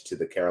more edge to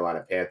the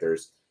Carolina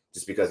Panthers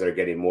just because they're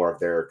getting more of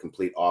their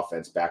complete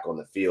offense back on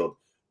the field.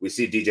 We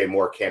see DJ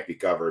Moore can't be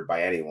covered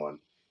by anyone.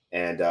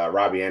 And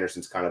Robbie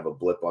Anderson's kind of a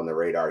blip on the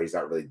radar. He's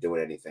not really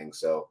doing anything.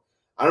 So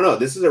I don't know.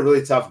 This is a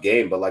really tough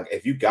game, but like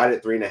if you got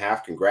it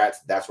 3.5, congrats.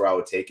 That's where I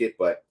would take it.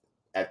 But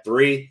at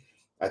 3,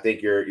 I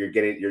think you're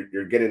getting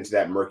into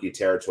that murky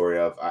territory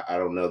of I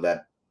don't know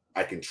that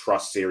I can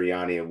trust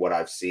Sirianni and what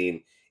I've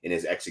seen in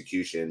his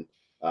execution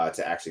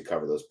to actually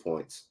cover those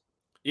points.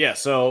 Yeah.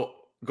 So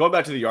going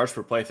back to the yards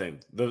per play thing,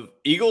 the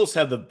Eagles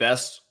have the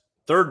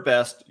third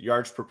best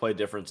yards per play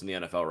difference in the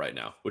NFL right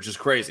now, which is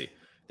crazy.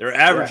 They're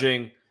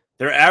averaging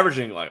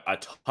like a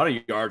ton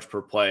of yards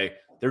per play.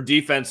 Their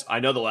defense, I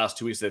know the last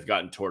 2 weeks they've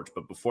gotten torched,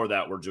 but before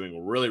that, we're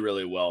doing really,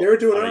 really well. They were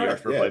doing on a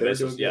yards per play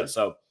basis. Yeah.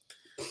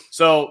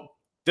 So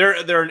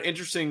they're an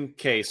interesting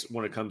case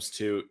when it comes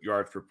to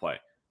yards per play.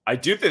 I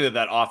do think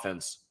that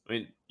offense, I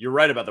mean, you're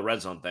right about the red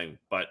zone thing,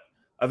 but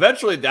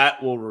eventually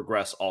that will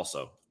regress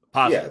also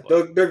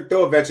positively. Yeah,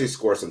 they'll eventually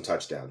score some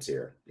touchdowns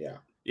here. Yeah.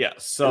 Yeah.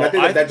 So and I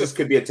think that just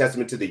could be a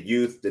testament to the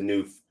youth, the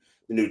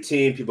new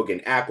team, people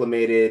getting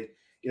acclimated.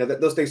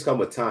 Those things come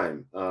with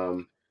time.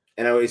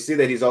 And I see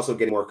that he's also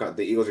getting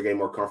the Eagles are getting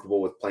more comfortable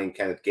with playing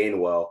Kenneth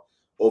Gainwell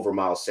over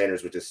Miles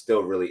Sanders, which is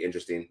still really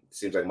interesting. It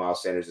seems like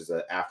Miles Sanders is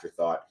an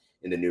afterthought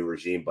in the new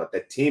regime, but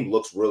the team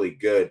looks really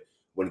good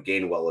when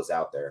Gainwell is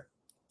out there.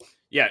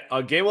 Yeah,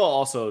 Gainwell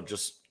also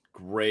just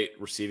great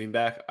receiving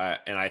back,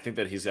 and I think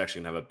that he's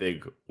actually going to have a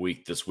big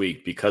week this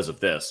week because of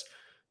this.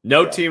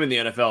 No team in the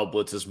NFL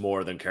blitzes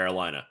more than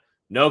Carolina.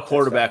 No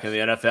quarterback in the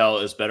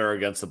NFL is better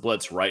against the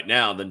blitz right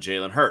now than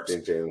Jalen Hurts.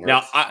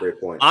 Now, great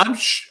point.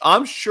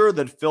 I'm sure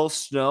that Phil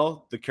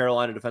Snow, the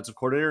Carolina defensive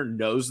coordinator,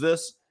 knows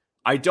this.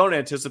 I don't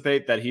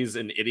anticipate that he's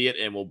an idiot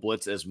and will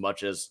blitz as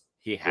much as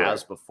he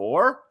has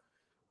before.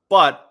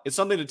 But it's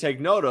something to take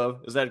note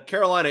of is that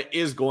Carolina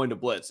is going to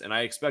blitz, and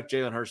I expect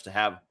Jalen Hurts to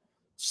have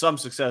some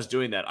success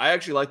doing that. I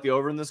actually like the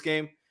over in this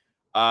game,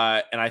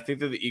 and I think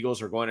that the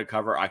Eagles are going to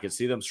cover. I could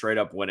see them straight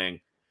up winning.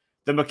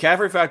 The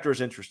McCaffrey factor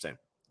is interesting.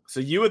 So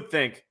you would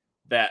think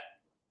that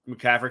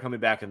McCaffrey coming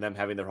back and them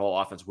having their whole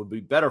offense would be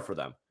better for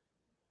them.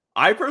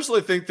 I personally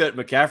think that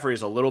McCaffrey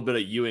is a little bit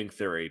of Ewing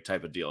theory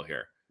type of deal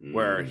here,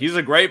 where he's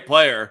a great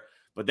player,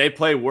 but they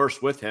play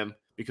worse with him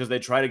because they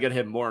try to get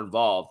him more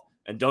involved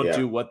and don't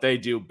do what they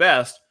do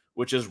best,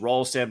 which is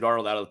roll Sam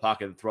Darnold out of the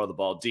pocket and throw the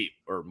ball deep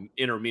or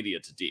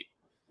intermediate to deep.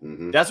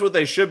 That's what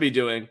they should be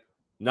doing.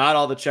 Not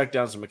all the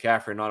checkdowns to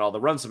McCaffrey, not all the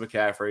runs to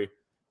McCaffrey.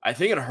 I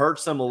think it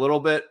hurts them a little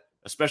bit,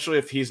 especially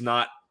if he's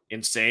not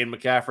insane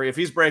McCaffrey. If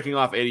he's breaking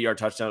off 80-yard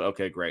touchdown,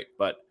 okay, great.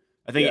 But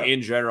I think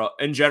in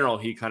general,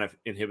 he kind of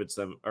inhibits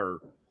them or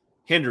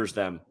hinders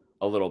them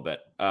a little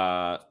bit.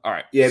 All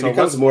right. Yeah, it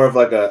becomes more of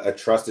like a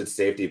trusted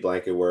safety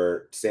blanket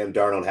where Sam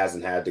Darnold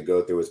hasn't had to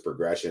go through his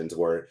progressions,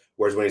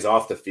 whereas when he's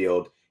off the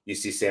field, you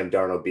see Sam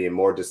Darnold being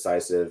more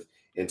decisive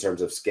in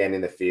terms of scanning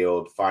the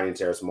field, finding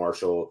Terrace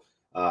Marshall.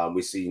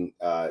 We've seen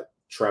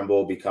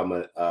Tremble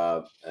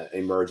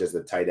emerge as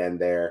the tight end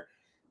there.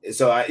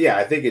 So,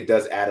 I think it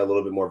does add a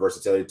little bit more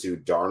versatility to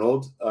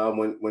Darnold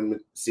when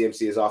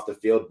CMC is off the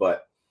field.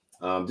 But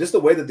just the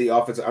way that the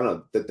offense, I don't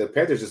know, the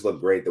Panthers just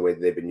look great the way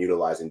that they've been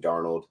utilizing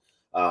Darnold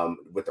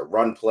with the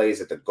run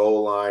plays at the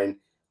goal line.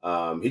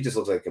 He just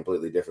looks like a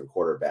completely different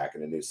quarterback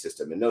in a new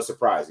system. And no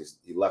surprise,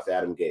 he left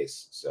Adam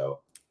Gase. So,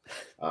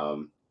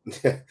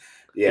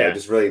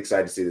 just really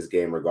excited to see this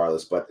game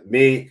regardless. But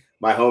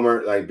my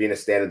homer, like being a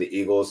stand of the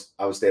Eagles,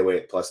 I would stay away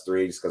at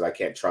 +3 just because I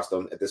can't trust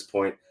them at this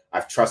point.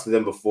 I've trusted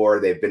them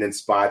before. They've been in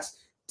spots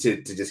to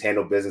just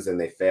handle business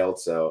and they failed.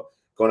 So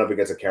going up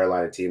against a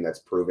Carolina team that's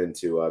proven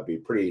to be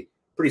pretty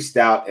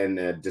stout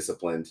and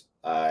disciplined,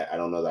 I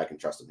don't know that I can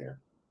trust them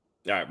here.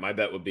 All right, my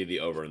bet would be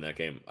the over in that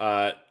game.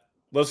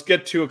 Let's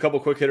get to a couple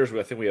quick hitters.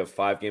 I think we have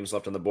 5 games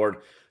left on the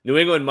board. New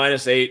England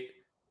 -8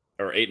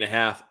 or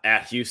 8.5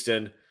 at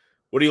Houston.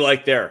 What do you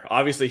like there?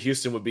 Obviously,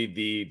 Houston would be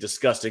the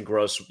disgusting,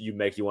 gross, you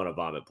want to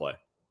vomit play.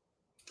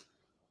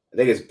 I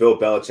think it's Bill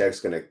Belichick's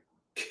going to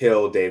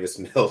kill Davis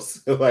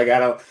Mills.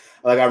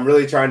 I'm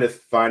really trying to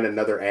find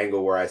another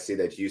angle where I see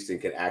that Houston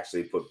can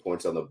actually put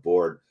points on the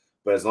board.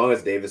 But as long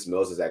as Davis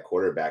Mills is at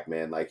quarterback,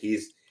 man, like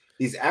he's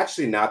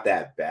actually not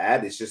that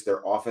bad. It's just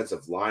their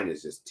offensive line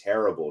is just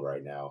terrible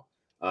right now.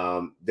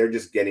 He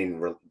just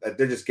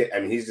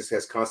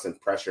has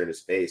constant pressure in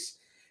his face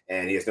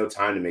and he has no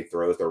time to make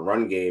throws. Their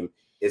run game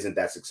isn't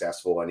that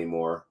successful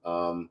anymore.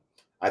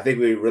 I think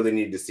we really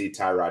need to see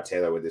Tyrod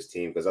Taylor with this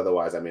team because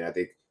otherwise, I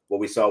think what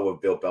we saw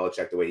with Bill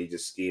Belichick, the way he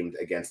just schemed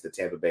against the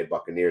Tampa Bay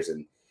Buccaneers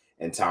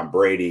and Tom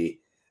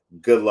Brady,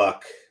 good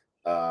luck,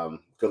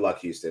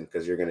 Houston,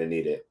 because you're going to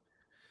need it.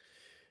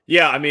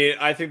 Yeah, I mean,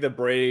 I think that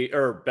Brady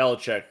or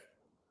Belichick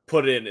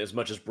put in as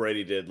much as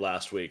Brady did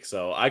last week.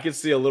 So I could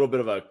see a little bit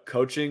of a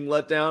coaching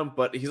letdown,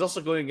 but he's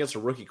also going against a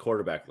rookie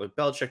quarterback. Like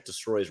Belichick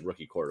destroys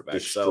rookie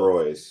quarterbacks. So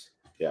Destroys.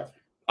 Yeah.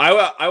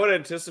 I would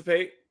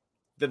anticipate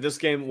that this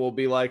game will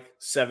be like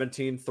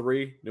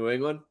 17-3 New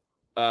England.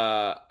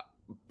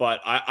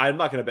 But I'm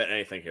not going to bet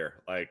anything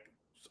here. Like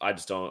I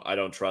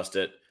don't trust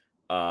it.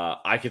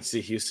 I could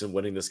see Houston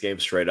winning this game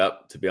straight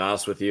up, to be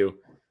honest with you.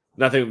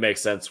 Nothing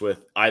makes sense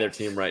with either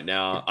team right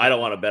now. I don't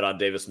want to bet on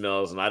Davis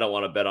Mills, and I don't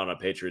want to bet on a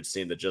Patriots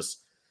team that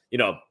just,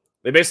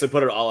 they basically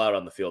put it all out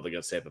on the field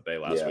against Tampa Bay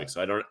last week.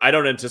 So I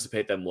don't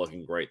anticipate them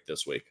looking great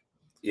this week.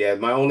 Yeah,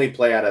 my only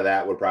play out of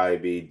that would probably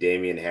be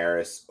Damian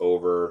Harris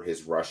over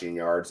his rushing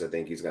yards. I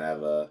think he's gonna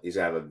have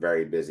a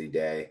very busy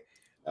day,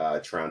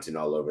 trouncing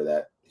all over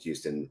that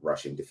Houston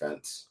rushing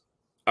defense.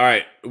 All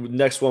right,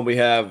 next one we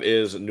have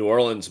is New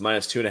Orleans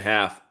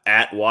 -2.5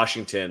 at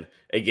Washington,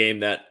 a game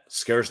that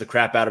scares the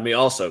crap out of me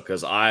also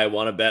because I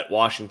want to bet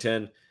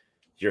Washington.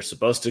 You're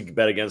supposed to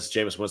bet against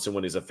Jameis Winston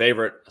when he's a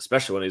favorite,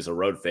 especially when he's a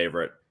road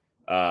favorite.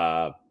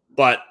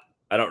 But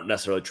I don't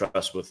necessarily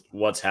trust with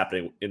what's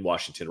happening in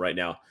Washington right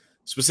now,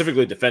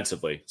 specifically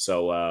defensively.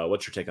 So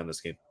what's your take on this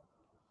game?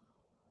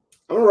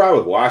 I'm going to ride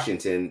with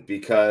Washington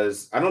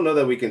because I don't know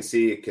that we can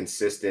see a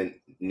consistent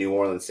New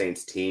Orleans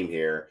Saints team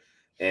here.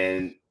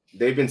 And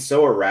they've been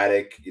so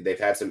erratic. They've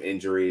had some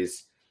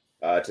injuries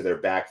to their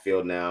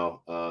backfield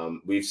now.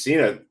 We've seen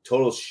a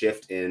total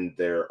shift in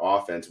their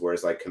offense,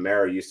 whereas like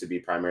Kamara used to be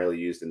primarily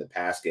used in the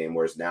pass game,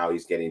 whereas now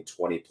he's getting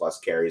 20-plus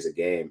carries a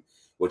game,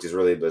 which is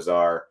really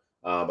bizarre.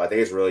 I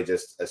think it's really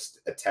just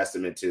a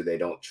testament to they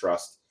don't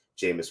trust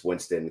Jameis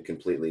Winston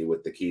completely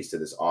with the keys to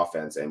this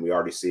offense, and we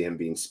already see him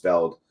being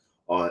spelled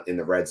in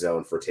the red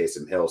zone for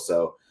Taysom Hill.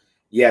 So,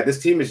 yeah,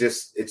 this team is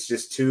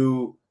just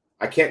too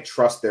 – I can't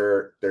trust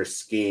their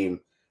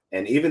scheme.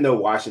 And even though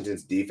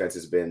Washington's defense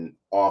has been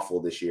awful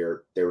this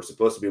year, they were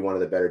supposed to be one of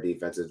the better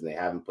defenses, and they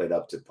haven't played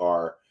up to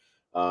par.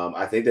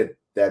 I think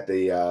that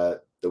the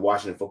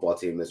Washington football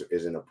team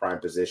is in a prime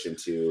position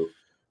to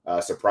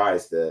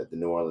surprise the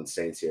New Orleans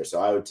Saints here. So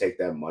I would take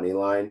them money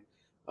line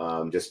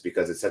just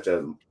because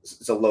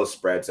it's a low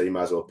spread, so you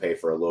might as well pay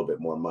for a little bit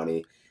more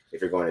money.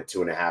 If you're going at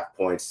 2.5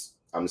 points,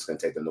 I'm just going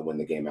to take them to win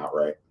the game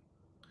outright.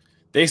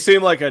 They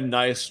seem like a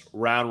nice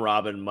round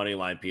robin money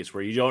line piece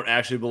where you don't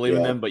actually believe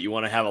in them, but you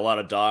want to have a lot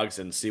of dogs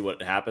and see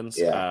what happens.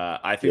 Yeah.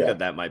 I think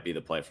that might be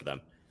the play for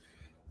them.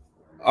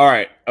 All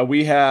right.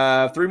 We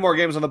have 3 more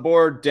games on the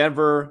board.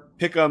 Denver,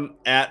 Pick'em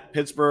at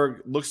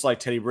Pittsburgh. Looks like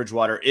Teddy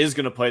Bridgewater is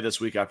going to play this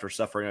week after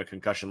suffering a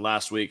concussion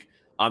last week.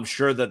 I'm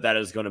sure that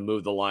is going to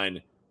move the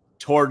line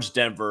towards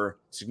Denver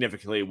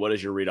significantly. What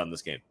is your read on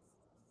this game?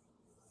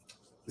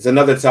 It's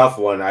another tough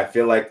one. I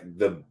feel like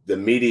the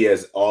media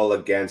is all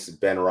against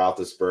Ben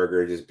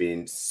Roethlisberger just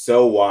being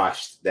so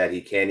washed that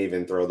he can't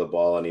even throw the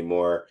ball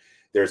anymore.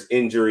 There's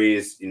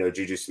injuries,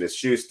 Juju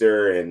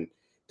Smith-Schuster and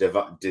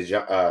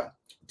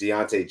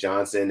Deontay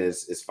Johnson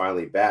is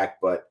finally back,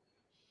 but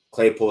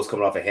Claypool's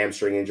coming off a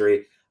hamstring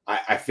injury.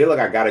 I feel like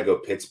I got to go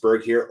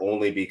Pittsburgh here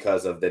only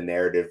because of the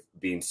narrative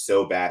being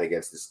so bad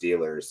against the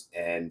Steelers.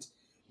 And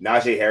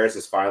Najee Harris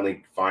is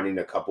finally finding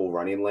a couple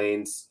running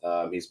lanes.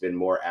 He's been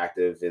more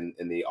active in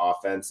the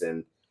offense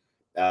and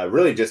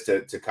really just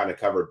to kind of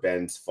cover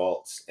Ben's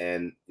faults.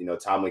 And,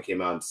 Tomlin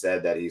came out and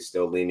said that he's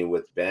still leaning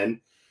with Ben.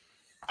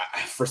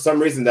 For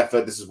some reason, I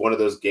feel like this is one of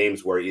those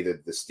games where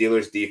either the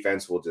Steelers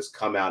defense will just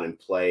come out and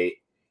play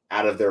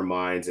out of their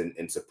minds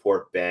and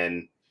support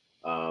Ben.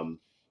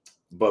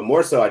 But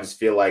more so, I just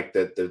feel like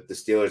that the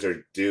Steelers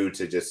are due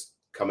to just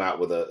come out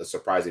with a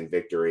surprising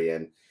victory.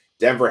 And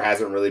Denver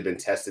hasn't really been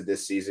tested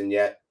this season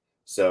yet.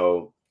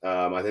 So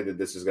I think that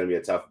this is going to be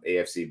a tough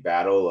AFC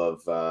battle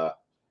of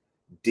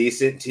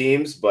decent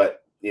teams.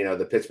 But,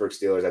 the Pittsburgh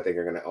Steelers, I think,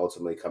 are going to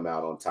ultimately come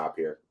out on top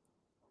here.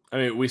 I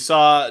mean, we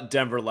saw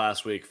Denver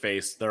last week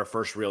face their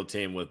first real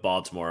team with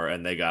Baltimore,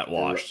 and they got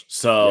washed.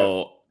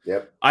 So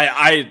yep.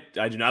 I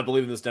do not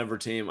believe in this Denver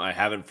team. I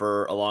haven't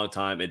for a long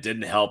time. It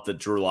didn't help that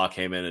Drew Lock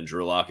came in, and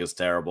Drew Lock is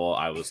terrible.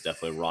 I was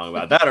definitely wrong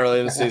about that early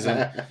in the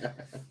season.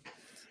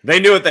 They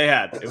knew what they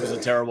had. It was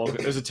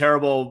a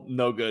terrible,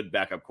 no good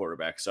backup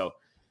quarterback. So,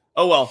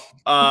 oh well.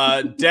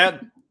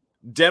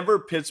 Denver,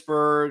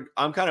 Pittsburgh.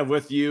 I'm kind of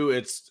with you.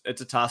 It's a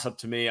toss up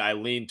to me. I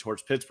lean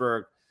towards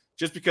Pittsburgh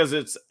just because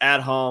it's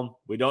at home.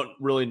 We don't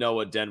really know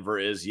what Denver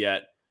is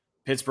yet.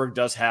 Pittsburgh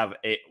does have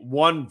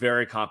one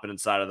very competent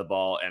side of the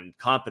ball and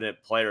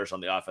competent players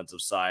on the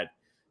offensive side.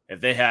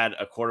 If they had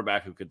a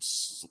quarterback who could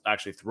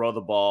actually throw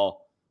the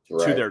ball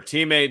to their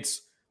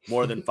teammates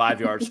more than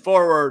 5 yards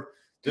forward,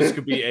 this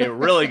could be a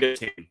really good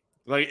team.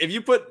 Like if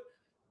you put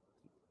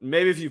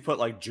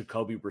like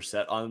Jacoby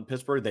Brissett on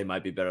Pittsburgh, they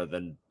might be better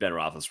than Ben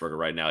Roethlisberger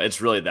right now. It's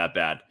really that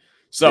bad.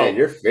 So man,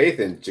 your faith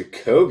in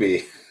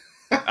Jacoby.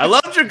 I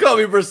love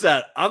Jacoby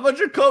Brissett. I'm a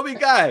Jacoby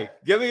guy.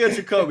 Give me a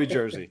Jacoby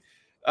jersey.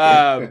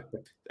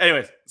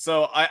 Anyways,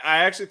 so I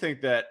actually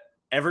think that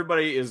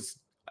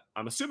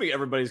I'm assuming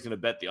everybody's going to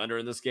bet the under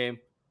in this game.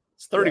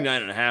 It's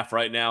 39.5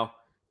 right now.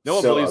 No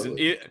one believes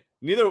in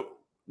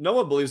no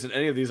one believes in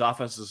any of these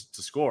offenses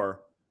to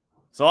score.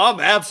 So I'm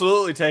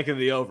absolutely taking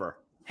the over.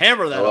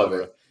 Hammer that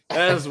over.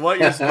 That is what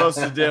you're supposed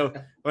to do.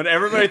 When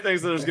everybody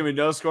thinks that there's going to be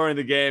no scoring in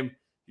the game,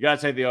 you got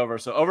to take the over.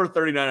 So over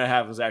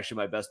 39.5 was actually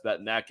my best bet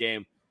in that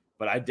game.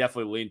 But I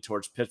definitely lean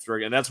towards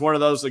Pittsburgh. And that's one of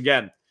those,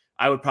 again,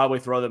 I would probably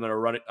throw them in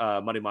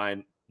a money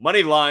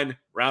line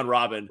round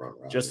robin,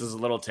 just as a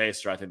little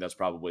taster. I think that's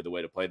probably the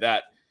way to play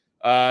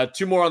that.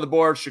 Two more on the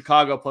board.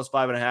 Chicago plus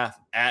 5.5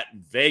 at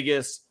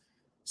Vegas.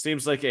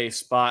 Seems like a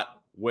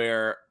spot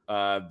where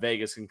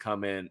Vegas can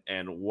come in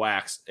and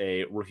wax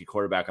a rookie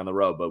quarterback on the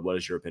road. But what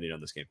is your opinion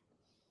on this game?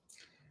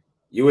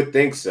 You would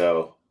think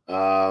so.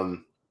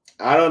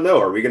 I don't know.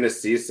 Are we going to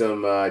see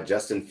some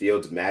Justin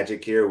Fields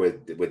magic here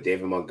with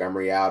David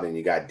Montgomery out and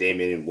you got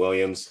Damian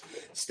Williams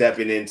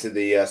stepping into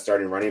the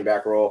starting running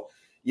back role?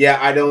 Yeah,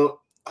 I don't.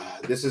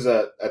 This is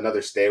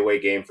another stay away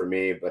game for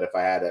me. But if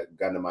I had a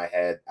gun to my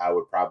head, I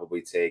would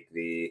probably take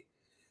the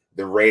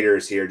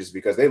Raiders here just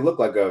because they just look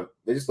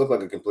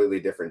like a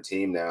completely different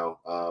team now.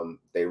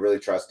 They really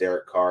trust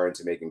Derek Carr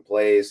into making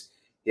plays.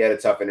 He had a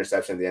tough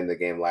interception at the end of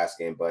the game last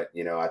game, but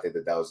I think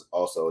that was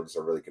also just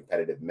a really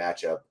competitive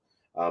matchup.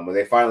 When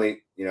they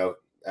finally,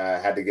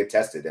 had to get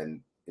tested.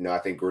 And, I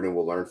think Gruden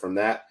will learn from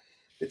that.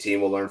 The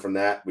team will learn from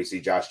that. We see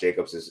Josh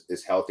Jacobs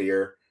is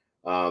healthier.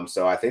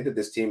 So I think that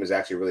this team is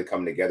actually really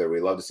coming together.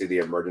 We love to see the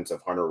emergence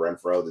of Hunter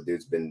Renfrow. The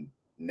dude's been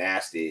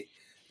nasty.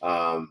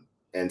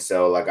 And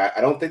so, I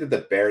don't think that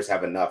the Bears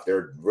have enough.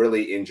 They're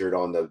really injured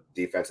on the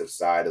defensive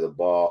side of the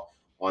ball.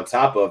 On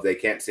top of, they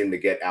can't seem to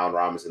get Allen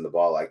Robinson the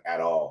ball, at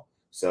all.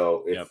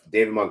 So if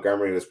David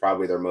Montgomery, was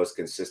probably their most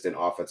consistent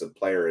offensive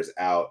player, is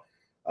out,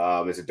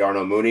 is it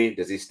Darnell Mooney?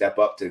 Does he step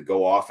up to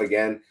go off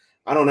again?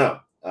 I don't know.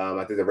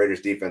 I think the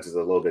Raiders defense is a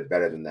little bit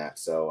better than that.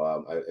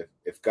 So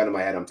if gun to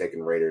my head, I'm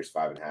taking Raiders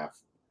 5.5.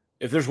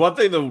 If there's one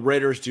thing the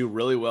Raiders do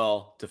really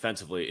well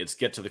defensively, it's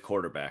get to the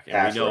quarterback.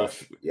 And we know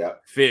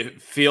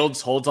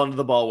Fields holds onto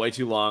the ball way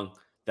too long.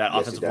 That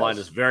offensive line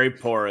is very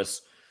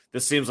porous.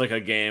 This seems like a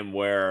game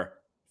where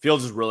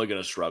Fields is really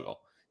going to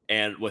struggle.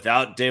 And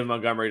without David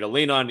Montgomery to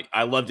lean on,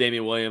 I love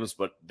Damian Williams,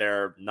 but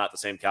they're not the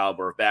same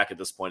caliber of back at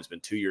this point. It's been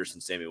 2 years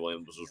since Damian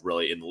Williams was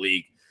really in the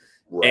league.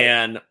 Right.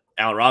 And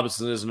Allen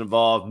Robinson isn't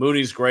involved.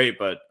 Mooney's great,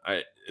 but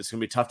it's going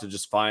to be tough to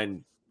just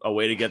find a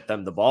way to get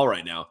them the ball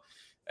right now.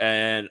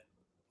 And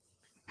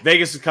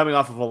Vegas is coming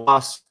off of a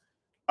loss.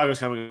 Chicago's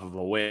coming off of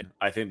a win.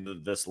 I think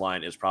that this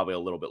line is probably a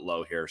little bit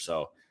low here.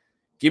 So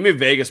give me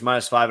Vegas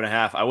minus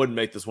 5.5. I wouldn't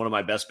make this one of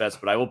my best bets,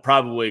 but I will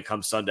probably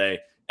come Sunday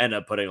end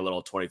up putting a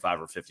little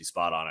 25 or 50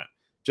 spot on it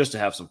just to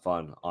have some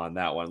fun on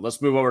that one. Let's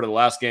move over to the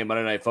last game,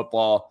 Monday Night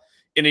Football.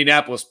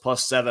 Indianapolis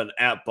plus 7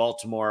 at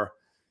Baltimore.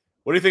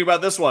 What do you think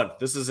about this one?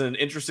 This is an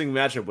interesting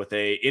matchup with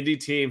a Indy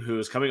team who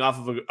is coming off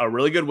of a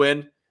really good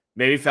win,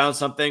 maybe found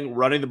something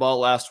running the ball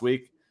last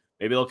week.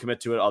 Maybe they'll commit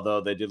to it,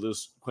 although they did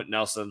lose Quentin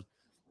Nelson.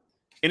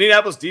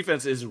 Indianapolis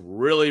defense is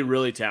really,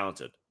 really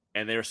talented,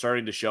 and they're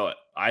starting to show it.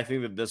 I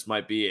think that this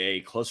might be a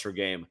closer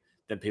game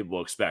than people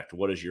will expect.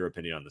 What is your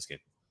opinion on this game?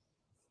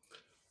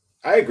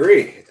 I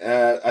agree.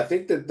 I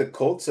think that the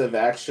Colts have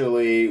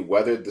actually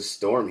weathered the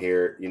storm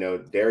here.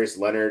 Darius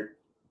Leonard,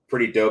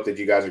 pretty dope that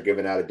you guys are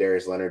giving out a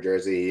Darius Leonard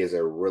jersey. He is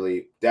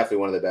definitely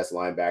one of the best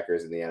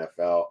linebackers in the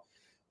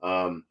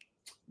NFL.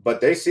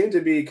 But they seem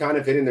to be kind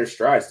of hitting their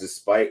strides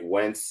despite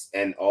Wentz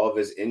and all of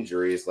his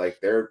injuries.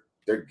 They're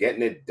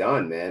getting it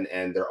done, man.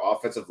 And their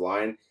offensive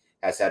line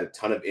has had a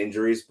ton of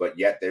injuries, but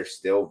yet they're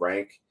still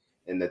ranked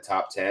in the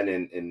top 10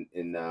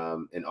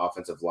 in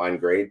offensive line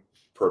grade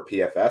per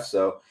PFF.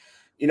 So,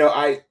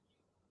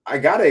 I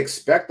got to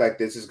expect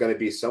this is going to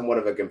be somewhat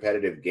of a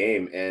competitive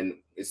game. And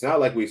it's not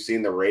like we've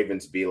seen the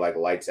Ravens be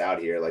lights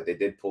out here. They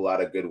did pull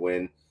out a good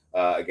win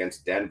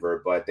against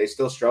Denver, but they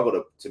still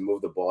struggle to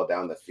move the ball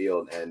down the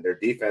field. And their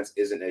defense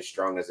isn't as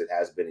strong as it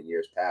has been in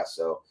years past.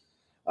 So,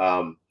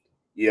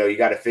 you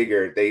got to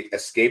figure they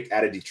escaped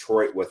out of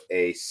Detroit with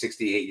a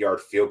 68-yard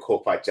field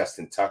goal by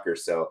Justin Tucker.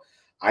 So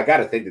I got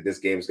to think that this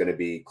game is going to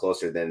be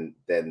closer than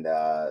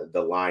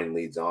the line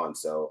leads on.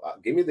 So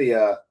give me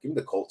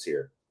the Colts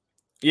here.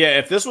 Yeah,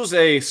 if this was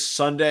a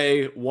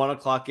Sunday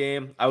 1:00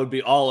 game, I would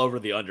be all over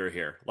the under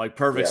here.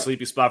 Perfect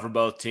sleepy spot for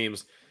both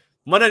teams.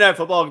 Monday Night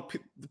Football,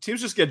 the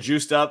teams just get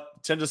juiced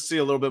up, tend to see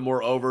a little bit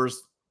more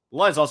overs. The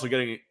line's also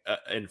getting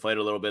inflated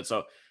a little bit,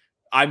 so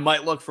I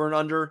might look for an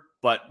under,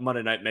 but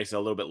Monday night makes it a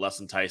little bit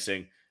less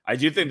enticing. I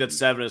do think that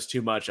 7 is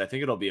too much. I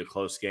think it'll be a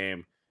close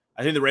game.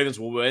 I think the Ravens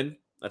will win.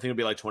 I think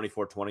it'll be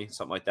 24-20,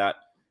 something like that.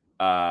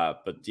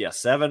 But yeah,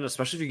 7,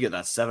 especially if you get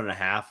that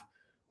 7.5,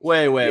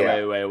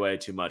 way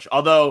too much.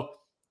 Although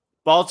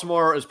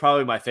Baltimore is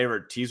probably my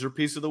favorite teaser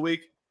piece of the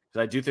week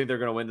because I do think they're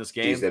going to win this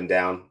game. Tease them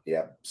down,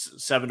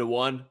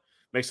 7-1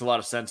 makes a lot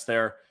of sense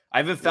there. I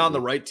haven't found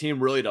the right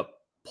team really to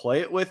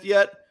play it with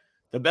yet.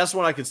 The best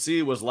one I could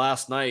see was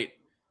last night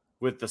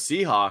with the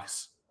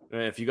Seahawks.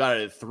 If you got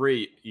it at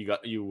 3,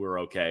 you were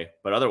okay,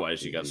 but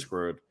otherwise you got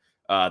screwed.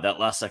 That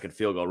last second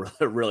field goal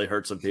really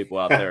hurt some people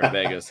out there in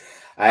Vegas.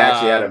 I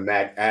actually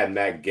had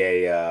Matt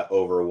Gay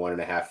over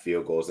 1.5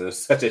 field goals, and it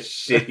was such a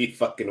shitty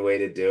fucking way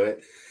to do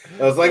it.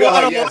 I was like,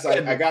 oh yes,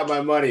 I got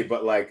my money,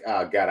 but like,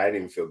 oh god, I didn't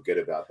even feel good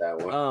about that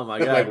one. Oh my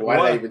god, like, why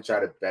did I even try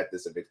to bet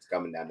this if it's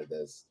coming down to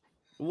this?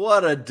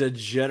 What a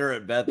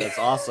degenerate bet! That's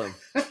awesome.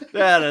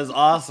 That is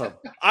awesome.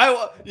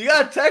 You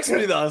gotta text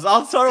me those.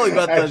 I'll totally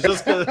bet those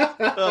just because.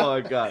 Oh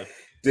my god.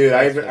 Dude,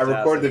 I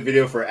recorded the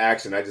video for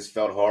Action. I just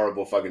felt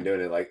horrible fucking doing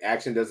it. Like,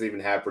 Action doesn't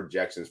even have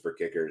projections for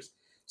kickers.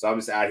 So I'm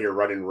just out here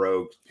running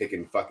rogue,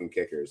 picking fucking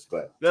kickers.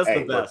 But that's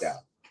the best.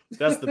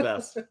 That's the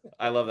best.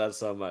 I love that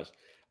so much.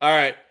 All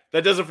right.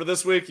 That does it for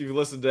this week. You've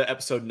listened to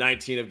episode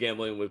 19 of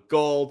Gambling with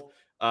Gold.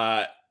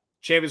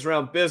 Champions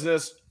Round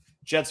business.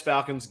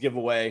 Jets-Falcons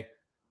giveaway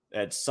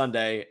at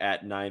Sunday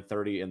at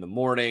 9:30 in the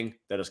morning.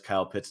 That is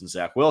Kyle Pitts and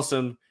Zach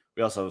Wilson.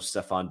 We also have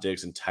Stephon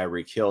Diggs and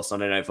Tyreek Hill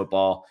Sunday Night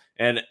Football.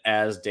 And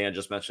as Dan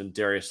just mentioned,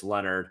 Darius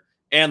Leonard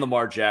and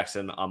Lamar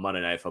Jackson on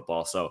Monday Night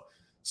Football. So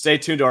stay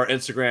tuned to our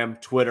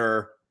Instagram,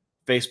 Twitter,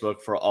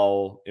 Facebook for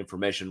all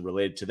information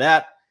related to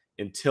that.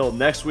 Until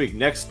next week,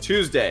 next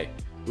Tuesday,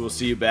 we will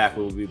see you back.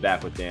 We will be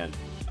back with Dan.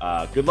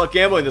 Good luck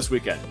gambling this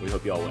weekend. We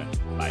hope you all win.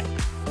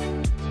 Bye.